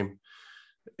your game.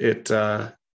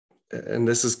 And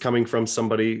this is coming from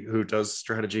somebody who does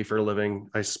strategy for a living.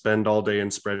 I spend all day in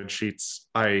spreadsheets.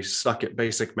 I suck at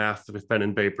basic math with pen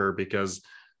and paper because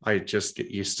I just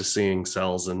get used to seeing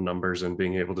cells and numbers and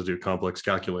being able to do complex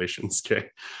calculations. Okay.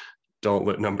 Don't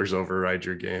let numbers override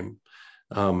your game.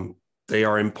 They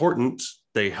are important.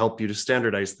 They help you to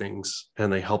standardize things,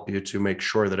 and they help you to make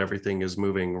sure that everything is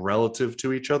moving relative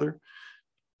to each other.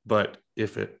 But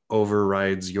if it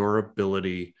overrides your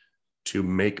ability to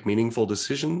make meaningful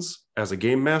decisions as a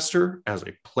game master, as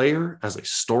a player, as a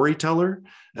storyteller,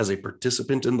 as a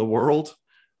participant in the world,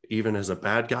 even as a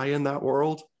bad guy in that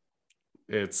world,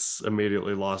 it's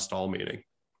immediately lost all meaning.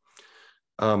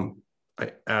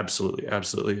 I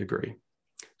absolutely agree.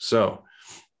 So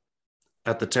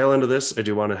at the tail end of this, I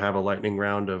do want to have a lightning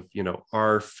round of,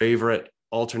 our favorite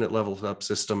alternate level up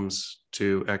systems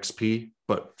to XP.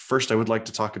 But first, I would like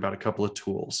to talk about a couple of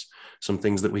tools, some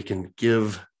things that we can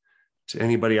give to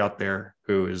anybody out there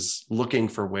who is looking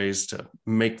for ways to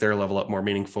make their level up more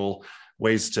meaningful,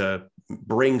 ways to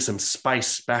bring some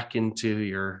spice back into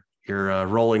your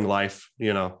rolling life,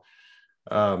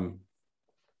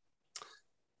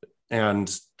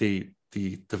 and the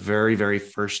very, very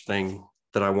first thing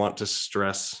that I want to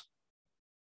stress,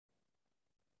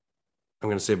 I'm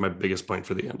going to save my biggest point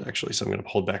for the end, actually. So I'm going to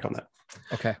hold back on that.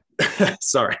 Okay.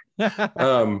 Sorry.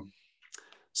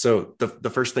 So the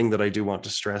first thing that I do want to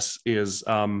stress is,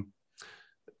 and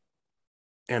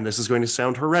this is going to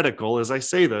sound heretical as I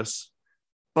say this,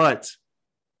 but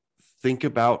think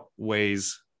about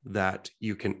ways that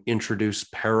you can introduce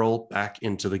peril back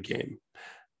into the game.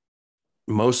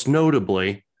 Most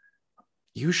notably,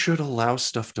 you should allow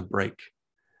stuff to break.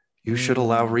 You should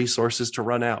allow resources to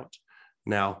run out.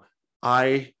 Now,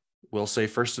 I will say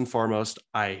first and foremost,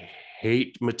 I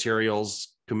hate material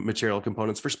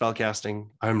components for spellcasting.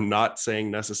 I'm not saying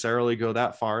necessarily go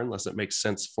that far unless it makes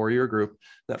sense for your group.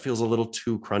 That feels a little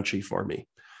too crunchy for me.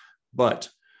 But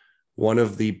one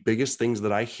of the biggest things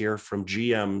that I hear from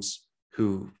GMs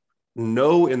who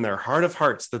know in their heart of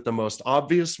hearts that the most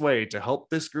obvious way to help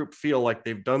this group feel like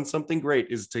they've done something great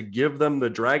is to give them the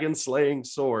dragon slaying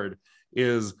sword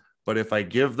is, but if I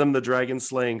give them the dragon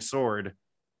slaying sword,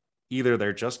 either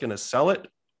they're just going to sell it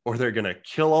or they're going to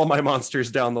kill all my monsters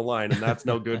down the line. And that's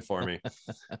no good for me.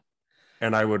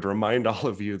 And I would remind all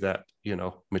of you that,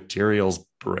 materials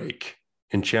break.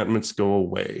 enchantments go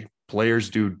away. Players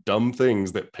do dumb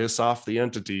things that piss off the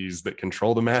entities that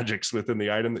control the magics within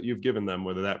the item that you've given them,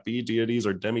 whether that be deities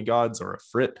or demigods or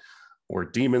Ifrit or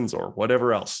demons or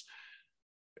whatever else.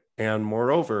 And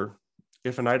moreover,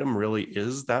 if an item really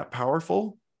is that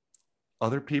powerful,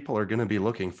 other people are going to be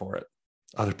looking for it.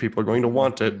 Other people are going to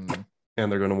want it,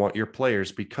 and they're going to want your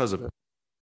players because of it.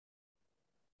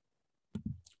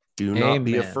 Do not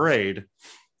be afraid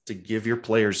to give your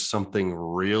players something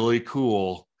really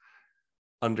cool,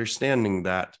 understanding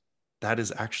that that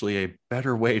is actually a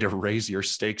better way to raise your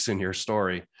stakes in your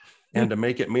story and to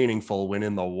make it meaningful when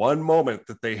in the one moment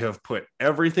that they have put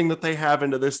everything that they have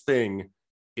into this thing,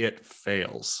 it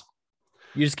fails.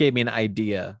 You just gave me an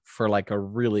idea for like a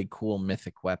really cool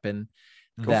mythic weapon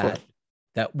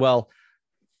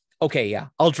okay, yeah,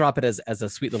 I'll drop it as a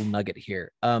sweet little nugget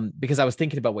here. Because I was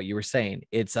thinking about what you were saying.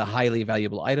 It's a highly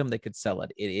valuable item. They could sell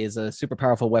it. It is a super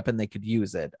powerful weapon. They could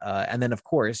use it. And then of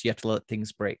course you have to let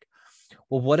things break.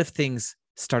 Well, what if things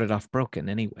started off broken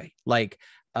anyway? Like,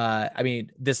 I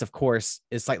mean, this of course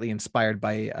is slightly inspired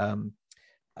by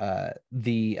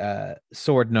the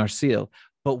sword Narsil.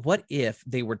 But what if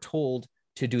they were told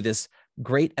to do this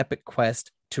great epic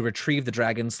quest to retrieve the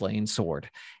dragon slaying sword?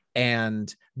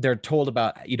 And they're told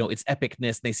about, you know, its epicness,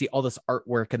 and they see all this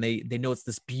artwork, and they know it's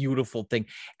this beautiful thing.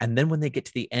 And then when they get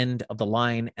to the end of the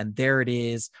line, and there it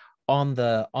is on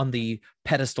the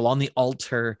pedestal, on the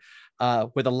altar,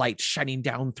 with the light shining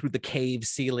down through the cave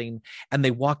ceiling, and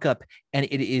they walk up, and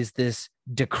it is this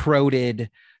decrepit,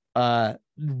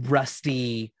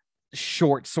 rusty,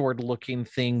 short sword looking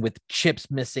thing with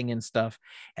chips missing and stuff.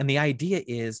 And the idea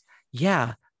is,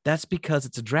 yeah, that's because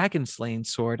it's a dragon slaying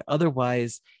sword.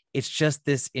 Otherwise, it's just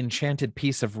this enchanted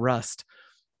piece of rust,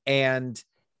 and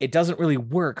it doesn't really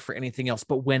work for anything else.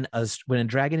 But when a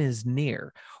dragon is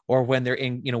near, or when they're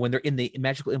in, you know, when they're in the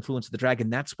magical influence of the dragon,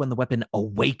 that's when the weapon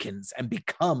awakens and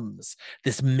becomes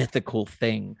this mythical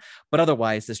thing. But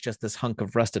otherwise, it's just this hunk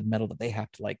of rusted metal that they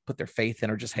have to like put their faith in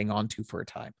or just hang on to for a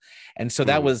time. And so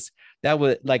that was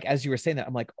like, as you were saying that,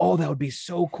 I'm like, oh, that would be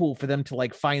so cool for them to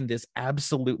like find this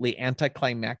absolutely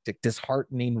anticlimactic,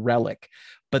 disheartening relic.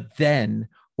 But then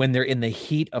when they're in the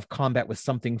heat of combat with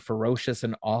something ferocious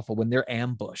and awful, when they're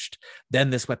ambushed, then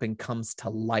this weapon comes to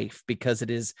life because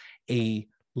it is a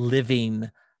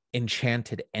living,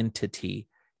 enchanted entity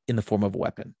in the form of a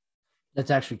weapon.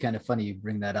 That's actually kind of funny you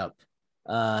bring that up.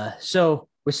 So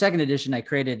with second edition, I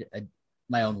created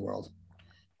my own world.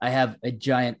 I have a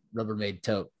giant Rubbermaid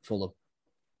tote full of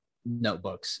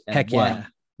notebooks. And Heck yeah.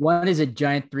 One is a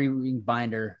giant 3-ring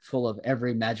binder full of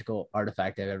every magical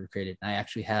artifact I've ever created. I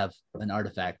actually have an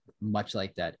artifact much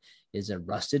like that. Is a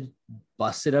rusted,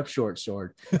 busted up short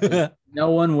sword.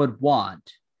 No one would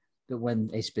want, but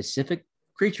when a specific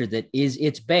creature that is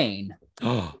its bane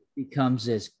becomes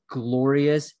this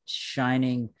glorious,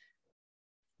 shining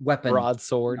weapon.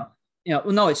 Broadsword.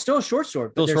 No, it's still a short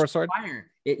sword. Still short sword.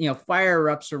 Fire. Fire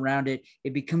erupts around it.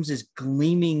 It becomes this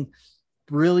gleaming,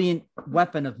 brilliant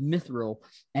weapon of mithril,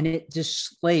 and it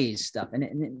just slays stuff,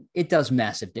 and it does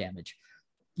massive damage.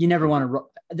 You never want to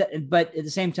but at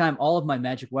the same time, all of my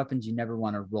magic weapons you never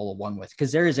want to roll a 1 with,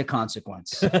 because there is a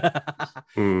consequence.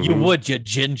 You would, you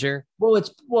ginger. Well,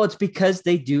 it's because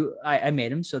they do. I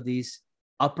made them so these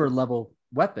upper level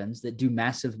weapons that do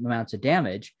massive amounts of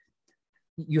damage,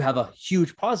 you have a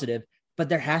huge positive, but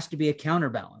there has to be a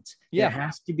counterbalance. Yeah. There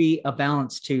has to be a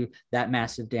balance to that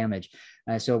massive damage.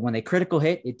 So when they critical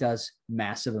hit, it does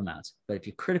massive amounts. But if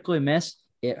you critically miss,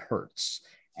 it hurts.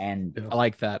 And I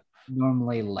like that.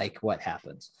 Normally like what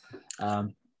happens.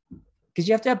 Because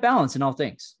you have to have balance in all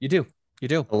things. You do.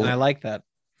 And I like that.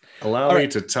 Allow me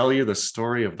to tell you the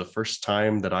story of the first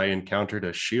time that I encountered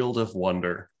a Shield of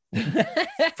Wonder.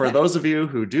 For those of you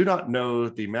who do not know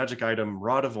the magic item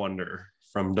Rod of Wonder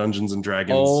from Dungeons and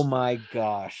Dragons. Oh my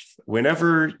gosh.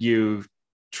 Whenever you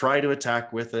try to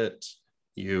attack with it,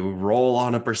 you roll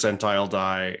on a percentile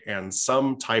die and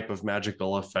some type of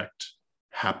magical effect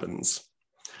happens.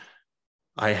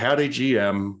 I had a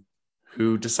GM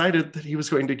who decided that he was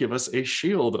going to give us a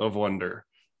Shield of Wonder,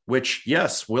 which,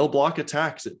 yes, will block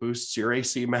attacks. It boosts your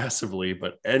AC massively,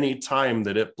 but any time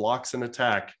that it blocks an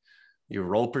attack, you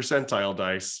roll percentile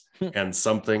dice and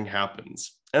something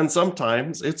happens. And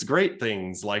sometimes it's great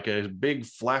things, like a big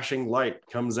flashing light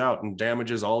comes out and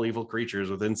damages all evil creatures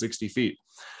within 60 feet.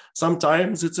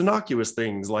 Sometimes it's innocuous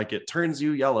things, like it turns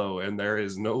you yellow and there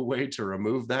is no way to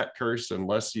remove that curse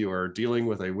unless you are dealing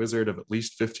with a wizard of at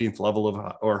least 15th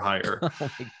level or higher.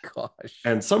 Oh my gosh.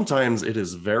 And sometimes it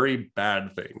is very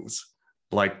bad things,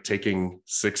 like taking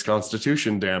 6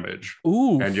 constitution damage.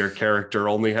 Ooh. And your character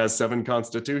only has 7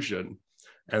 constitution.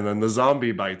 And then the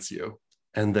zombie bites you.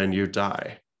 and then you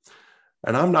die.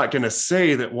 And I'm not going to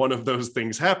say that one of those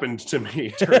things happened to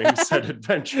me during said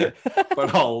adventure,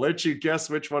 but I'll let you guess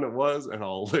which one it was, and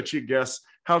I'll let you guess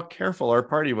how careful our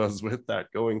party was with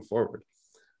that going forward.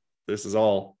 This is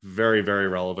all very, very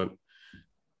relevant.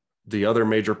 The other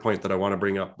major point that I want to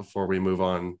bring up before we move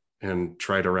on and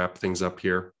try to wrap things up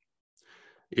here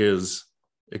is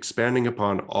expanding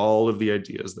upon all of the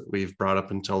ideas that we've brought up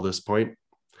until this point.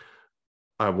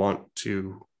 I want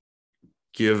to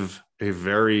give a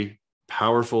very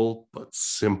powerful but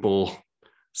simple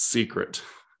secret.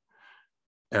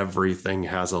 Everything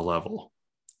has a level.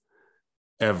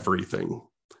 Everything.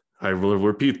 I will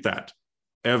repeat that.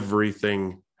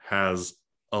 Everything has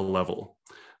a level.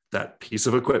 That piece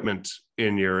of equipment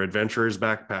in your adventurer's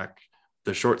backpack,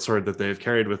 the short sword that they've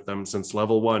carried with them since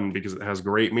level 1 because it has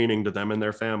great meaning to them and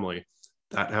their family,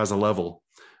 that has a level.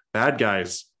 Bad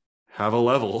guys have a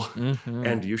level,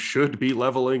 and you should be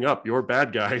leveling up your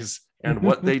bad guys and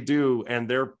what they do and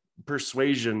their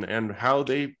persuasion and how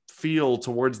they feel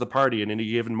towards the party in any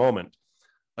given moment.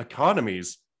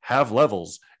 Economies have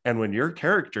levels, and when your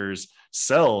characters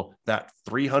sell that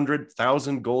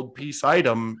 300,000 gold piece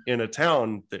item in a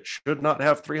town that should not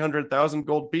have 300,000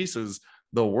 gold pieces,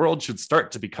 the world should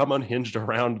start to become unhinged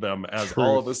around them as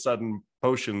all of a sudden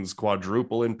potions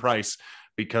quadruple in price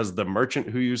because the merchant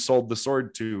who you sold the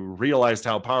sword to realized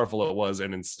how powerful it was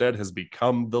and instead has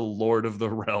become the lord of the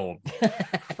realm.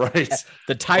 Right?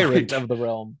 The tyrant of the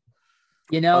realm.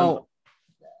 You know,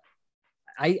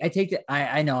 I take it.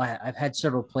 I know I've had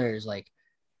several players like,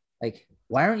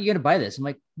 why aren't you going to buy this? I'm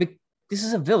like, this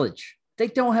is a village. They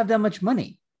don't have that much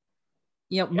money.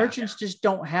 You know, merchants just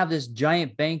don't have this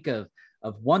giant bank of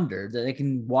wonder that they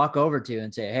can walk over to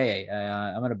and say, hey,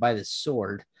 I'm going to buy this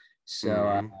sword.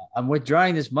 So I'm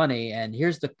withdrawing this money, and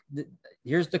here's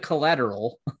the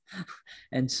collateral.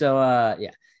 And so,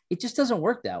 it just doesn't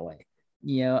work that way.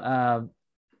 You know,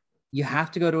 you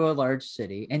have to go to a large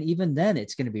city, and even then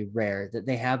it's going to be rare that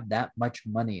they have that much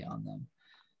money on them.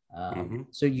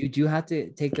 So you do have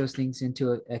to take those things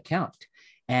into account.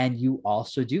 And you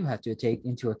also do have to take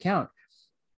into account,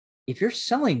 if you're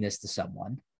selling this to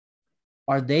someone,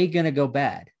 are they going to go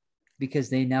bad because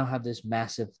they now have this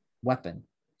massive weapon?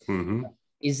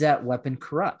 Is that weapon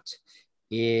corrupt?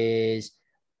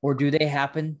 Or do they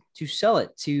happen to sell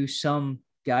it to some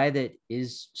guy that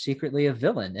is secretly a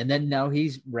villain, and then now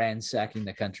he's ransacking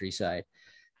the countryside?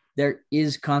 There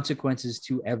is consequences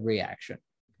to every action,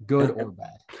 good or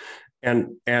bad.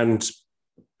 And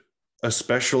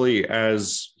especially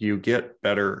as you get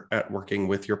better at working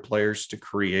with your players to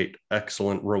create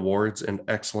excellent rewards and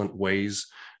excellent ways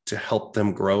to help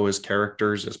them grow as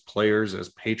characters, as players, as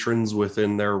patrons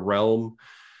within their realm,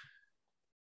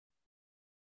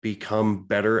 become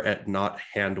better at not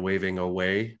hand-waving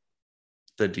away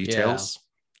the details.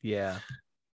 Yeah.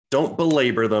 Don't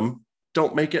belabor them.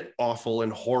 Don't make it awful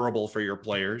and horrible for your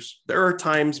players. There are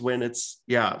times when it's,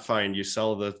 fine, you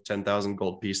sell the 10,000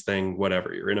 gold piece thing,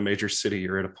 whatever. You're in a major city,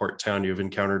 you're in a port town, you've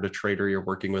encountered a trader, you're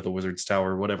working with a wizard's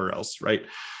tower, whatever else, right?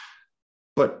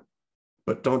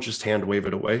 But don't just hand wave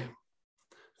it away.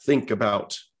 Think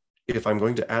about, if I'm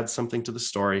going to add something to the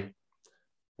story,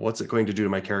 what's it going to do to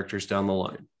my characters down the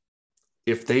line?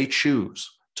 If they choose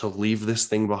to leave this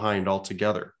thing behind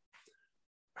altogether,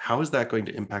 how is that going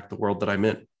to impact the world that I'm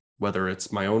in? Whether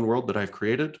it's my own world that I've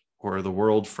created or the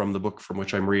world from the book from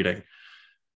which I'm reading.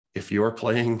 If you are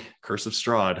playing Curse of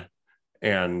Strahd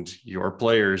and your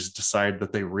players decide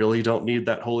that they really don't need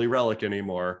that holy relic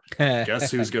anymore,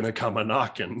 guess who's going to come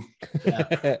a-knocking?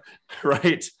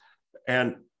 Right?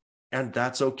 And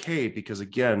that's okay, because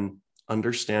again,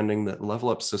 understanding that level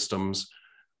up systems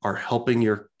are helping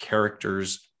your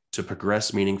characters to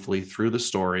progress meaningfully through the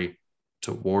story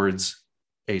towards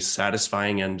a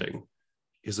satisfying ending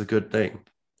is a good thing.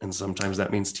 And sometimes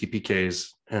that means TPKs,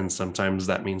 and sometimes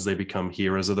that means they become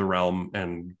heroes of the realm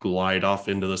and glide off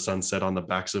into the sunset on the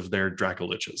backs of their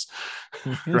Dracoliches,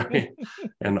 right?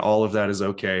 And all of that is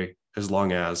okay as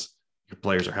long as your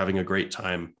players are having a great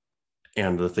time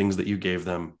and the things that you gave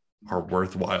them are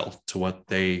worthwhile to what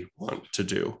they want to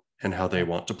do and how they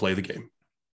want to play the game.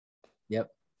 Yep,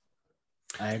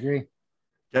 I agree.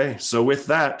 Okay, so with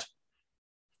that,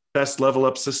 best level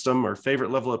up system or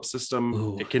favorite level up system.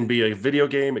 Ooh. It can be a video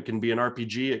game, it can be an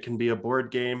RPG, it can be a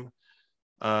board game.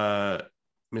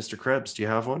 Mr. Krebs, do you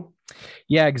have one?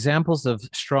 Yeah, examples of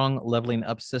strong leveling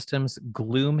up systems.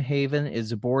 Gloomhaven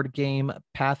is a board game.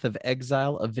 Path of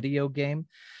Exile, a video game.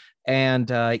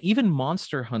 And even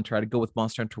Monster Hunter. I'd go with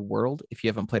Monster Hunter World if you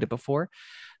haven't played it before.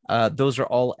 Those are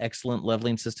all excellent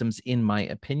leveling systems, in my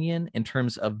opinion. In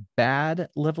terms of bad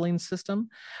leveling system,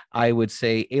 I would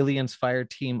say Aliens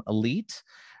Fireteam Elite.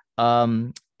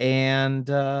 And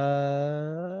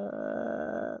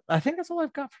I think that's all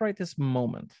I've got for right this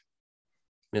moment.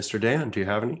 Mr. Dan, do you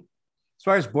have any? As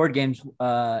far as board games, we've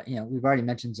already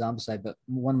mentioned Zombicide, but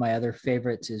one of my other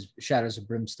favorites is Shadows of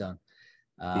Brimstone.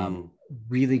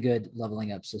 Really good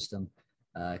leveling up system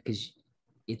because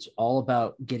it's all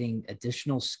about getting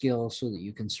additional skills so that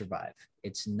you can survive.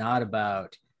 It's not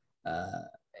about,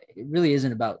 it really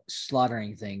isn't about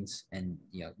slaughtering things and,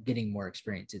 getting more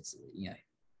experience.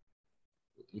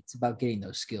 It's about getting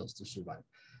those skills to survive.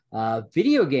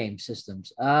 Video game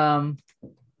systems.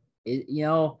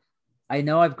 I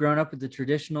know I've grown up with the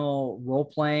traditional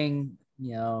role-playing,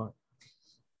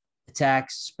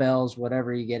 attacks, spells,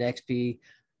 whatever, you get XP.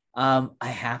 I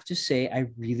have to say, I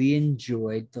really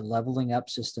enjoyed the leveling up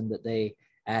system that they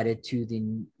added to the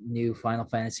new Final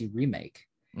Fantasy remake.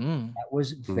 That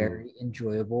was very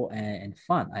enjoyable and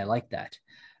fun. I like that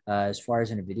as far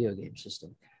as in a video game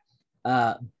system.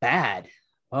 Bad.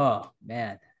 Oh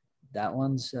man, that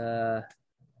one is a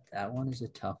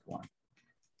tough one.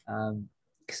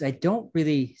 Because I don't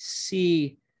really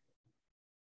see.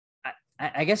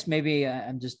 I guess maybe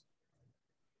I'm just.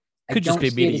 Could just be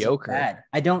mediocre.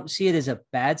 I don't see it as a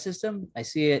bad system. I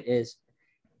see it as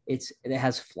it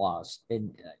has flaws,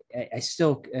 and I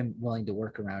still am willing to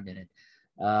work around in it.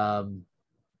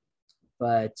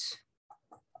 But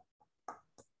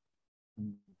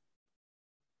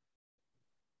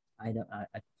I don't.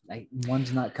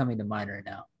 One's not coming to mind right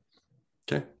now.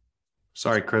 Okay,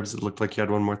 sorry, Krebs. It looked like you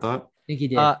had one more thought. I think you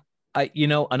did.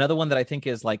 Another one that I think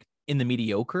is like in the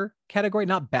mediocre category,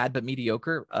 not bad, but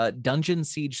mediocre. Dungeon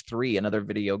Siege 3, another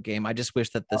video game. I just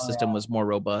wish that the system was more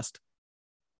robust.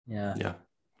 Yeah,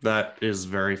 that is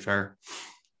very fair.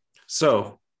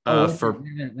 So, man.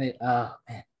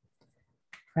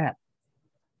 Crap.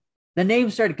 The name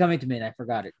started coming to me and I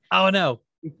forgot it. Oh no.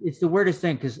 It's the weirdest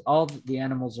thing because all the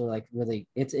animals are like really,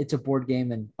 it's a board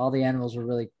game and all the animals are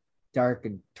really dark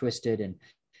and twisted and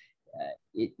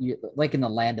you like in the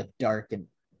land of dark, and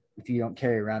if you don't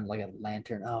carry around like a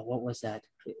lantern, what was that?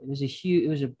 It was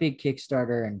a big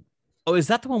Kickstarter. And is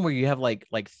that the one where you have like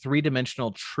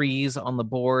 3-dimensional trees on the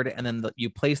board, and then you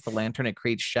place the lantern, it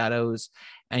creates shadows,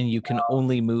 and you can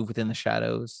only move within the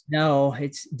shadows? No,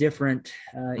 it's different.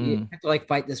 You have to like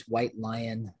fight this white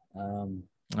lion.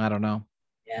 I don't know.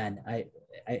 And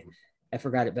I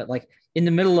forgot it, but like in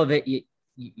the middle of it,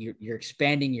 you're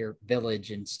expanding your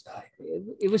village, and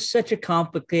it was such a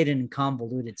complicated and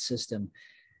convoluted system.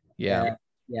 Yeah.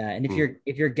 And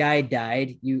if your guy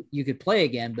died, you could play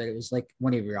again, but it was like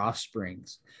one of your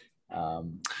offsprings. I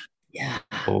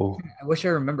wish I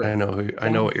remember. I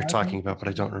know what you're talking about, but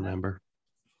I don't remember.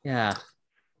 Yeah.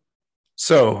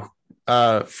 So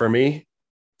for me,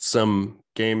 some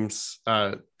games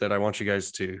that I want you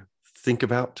guys to think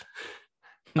about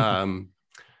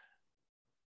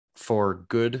for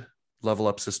good level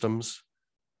up systems.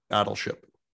 Battleship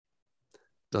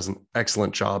does an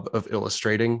excellent job of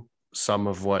illustrating some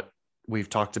of what we've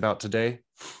talked about today.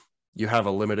 You have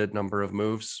a limited number of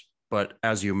moves, but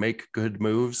as you make good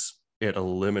moves, it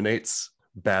eliminates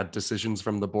bad decisions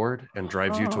from the board and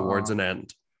drives you towards an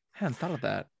end. I hadn't thought of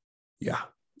that. Yeah.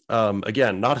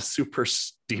 Again, not a super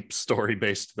steep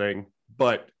story-based thing,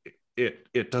 but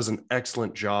it does an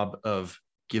excellent job of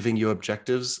giving you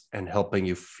objectives and helping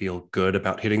you feel good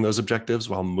about hitting those objectives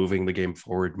while moving the game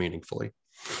forward meaningfully.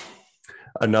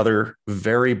 Another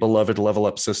very beloved level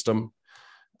up system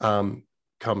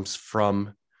comes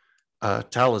from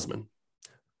Talisman,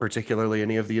 particularly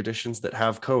any of the editions that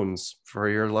have cones for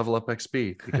your level up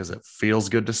XP, because it feels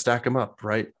good to stack them up,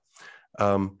 right?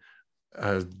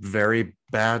 A very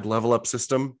bad level up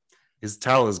system is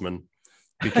Talisman,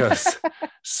 because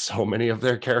so many of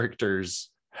their characters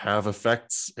have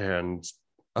effects and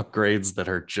upgrades that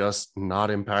are just not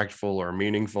impactful or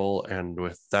meaningful, and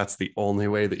that's the only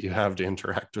way that you have to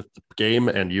interact with the game,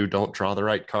 and you don't draw the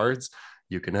right cards,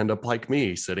 you can end up like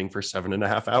me, sitting for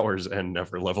 7.5 hours and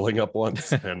never leveling up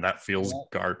once, and that feels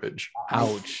garbage.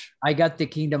 Ouch. I got the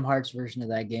Kingdom Hearts version of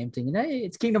that game thinking, hey,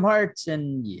 it's Kingdom Hearts,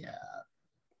 and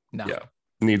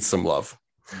needs some love.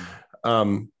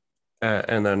 And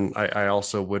then I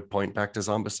also would point back to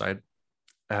Zombicide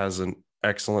as an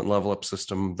excellent level up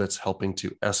system that's helping to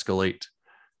escalate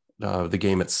the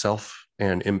game itself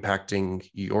and impacting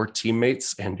your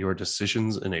teammates and your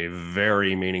decisions in a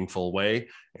very meaningful way,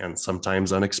 and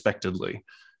sometimes unexpectedly.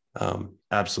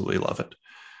 Absolutely love it.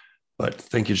 But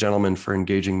thank you, gentlemen, for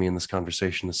engaging me in this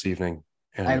conversation this evening.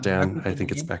 And Dan, I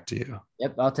think it's back to you.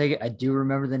 Yep, I'll take it. I do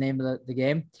remember the name of the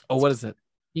game. Oh, what is it?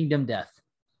 Kingdom Death.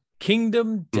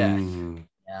 Kingdom Death.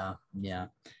 Yeah. Yeah.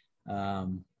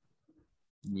 Yeah.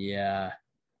 Yeah.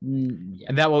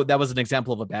 And that was an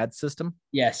example of a bad system?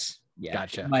 Yes. Yeah.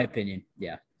 Gotcha. In my opinion.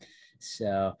 Yeah.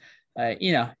 So,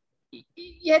 you know,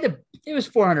 you had to, it was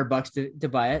 $400 to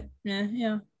buy it.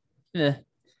 Yeah.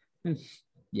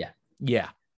 Yeah.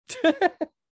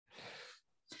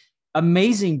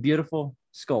 Amazing, beautiful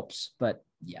sculpts. But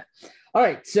yeah. All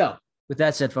right. So with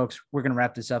that said, folks, we're going to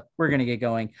wrap this up. We're going to get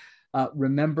going.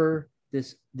 Remember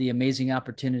the amazing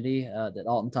opportunity that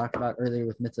Alton talked about earlier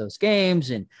with Mythos Games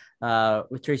and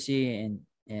with Tracy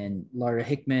and Laura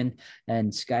Hickman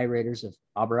and Sky Raiders of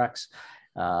Abrax.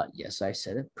 Yes, I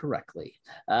said it correctly.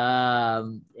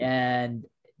 And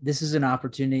this is an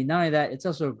opportunity. Not only that, it's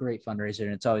also a great fundraiser,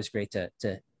 and it's always great to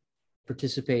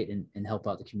participate and help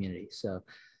out the community. So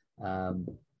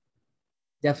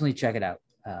definitely check it out.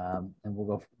 And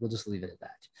we'll just leave it at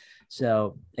that.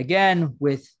 So again,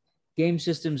 with game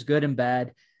systems, good and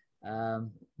bad,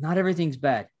 not everything's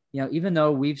bad. You know, even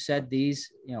though we've said these,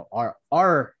 you know, are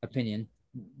our opinion,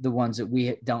 the ones that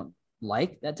we don't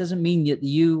like, that doesn't mean that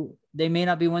they may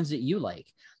not be ones that you like.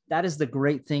 That is the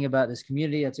great thing about this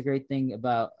community. That's a great thing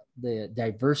about the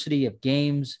diversity of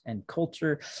games and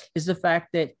culture, is the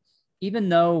fact that even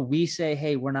though we say,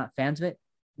 hey, we're not fans of it,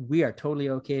 we are totally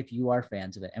okay if you are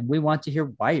fans of it. And we want to hear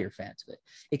why you're fans of it.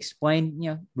 Explain,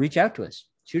 you know, reach out to us.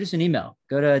 Shoot us an email.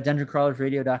 Go to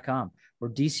dungeoncrawlersradio.com or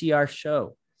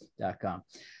dcrshow.com.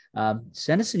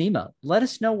 Send us an email. Let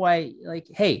us know why, like,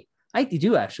 hey, I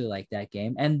do actually like that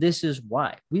game, and this is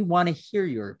why. We want to hear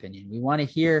your opinion. We want to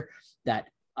hear that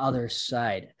other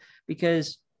side,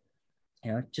 because,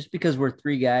 you know, just because we're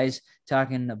three guys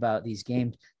talking about these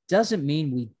games doesn't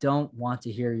mean we don't want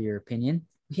to hear your opinion.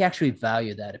 We actually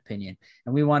value that opinion,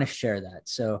 and we want to share that.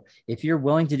 So if you're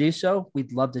willing to do so,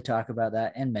 we'd love to talk about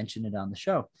that and mention it on the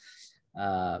show.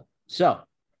 So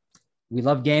we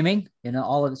love gaming in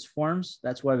all of its forms.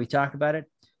 That's why we talk about it.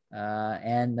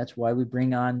 And that's why we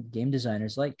bring on game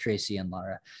designers like Tracy and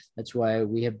Laura. That's why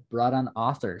we have brought on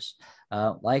authors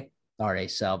like R.A.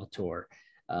 Salvatore,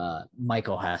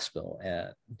 Michael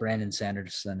Haspel, Brandon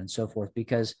Sanderson, and so forth,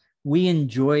 because we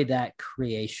enjoy that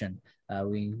creation.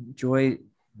 We enjoy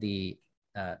the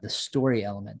story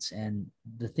elements and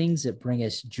the things that bring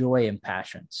us joy and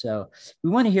passion. So we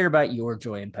want to hear about your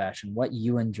joy and passion, what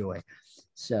you enjoy.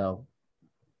 So,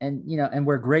 and, you know, and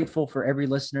we're grateful for every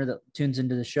listener that tunes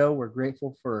into the show. We're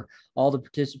grateful for all the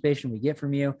participation we get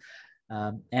from you.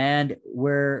 And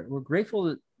we're grateful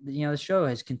that, you know, the show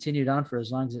has continued on for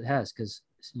as long as it has, because,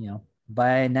 you know,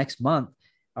 by next month,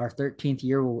 our 13th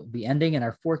year will be ending and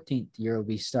our 14th year will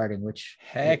be starting, which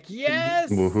heck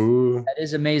yes, woohoo, that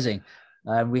is amazing.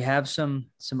 We have some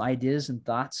ideas and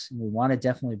thoughts, and we want to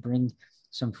definitely bring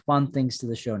some fun things to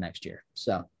the show next year.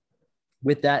 So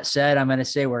with that said, I'm going to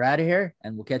say we're out of here,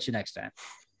 and we'll catch you next time.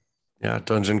 Yeah,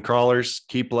 dungeon crawlers,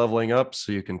 keep leveling up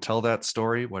so you can tell that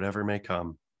story, whatever may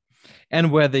come.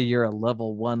 And whether you're a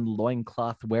level 1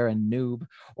 loincloth wearing noob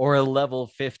or a level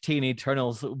 15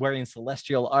 Eternals wearing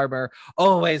celestial armor,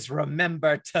 always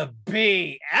remember to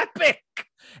be epic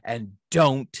and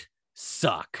don't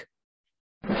suck.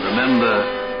 Remember,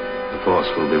 the Force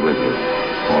will be with you.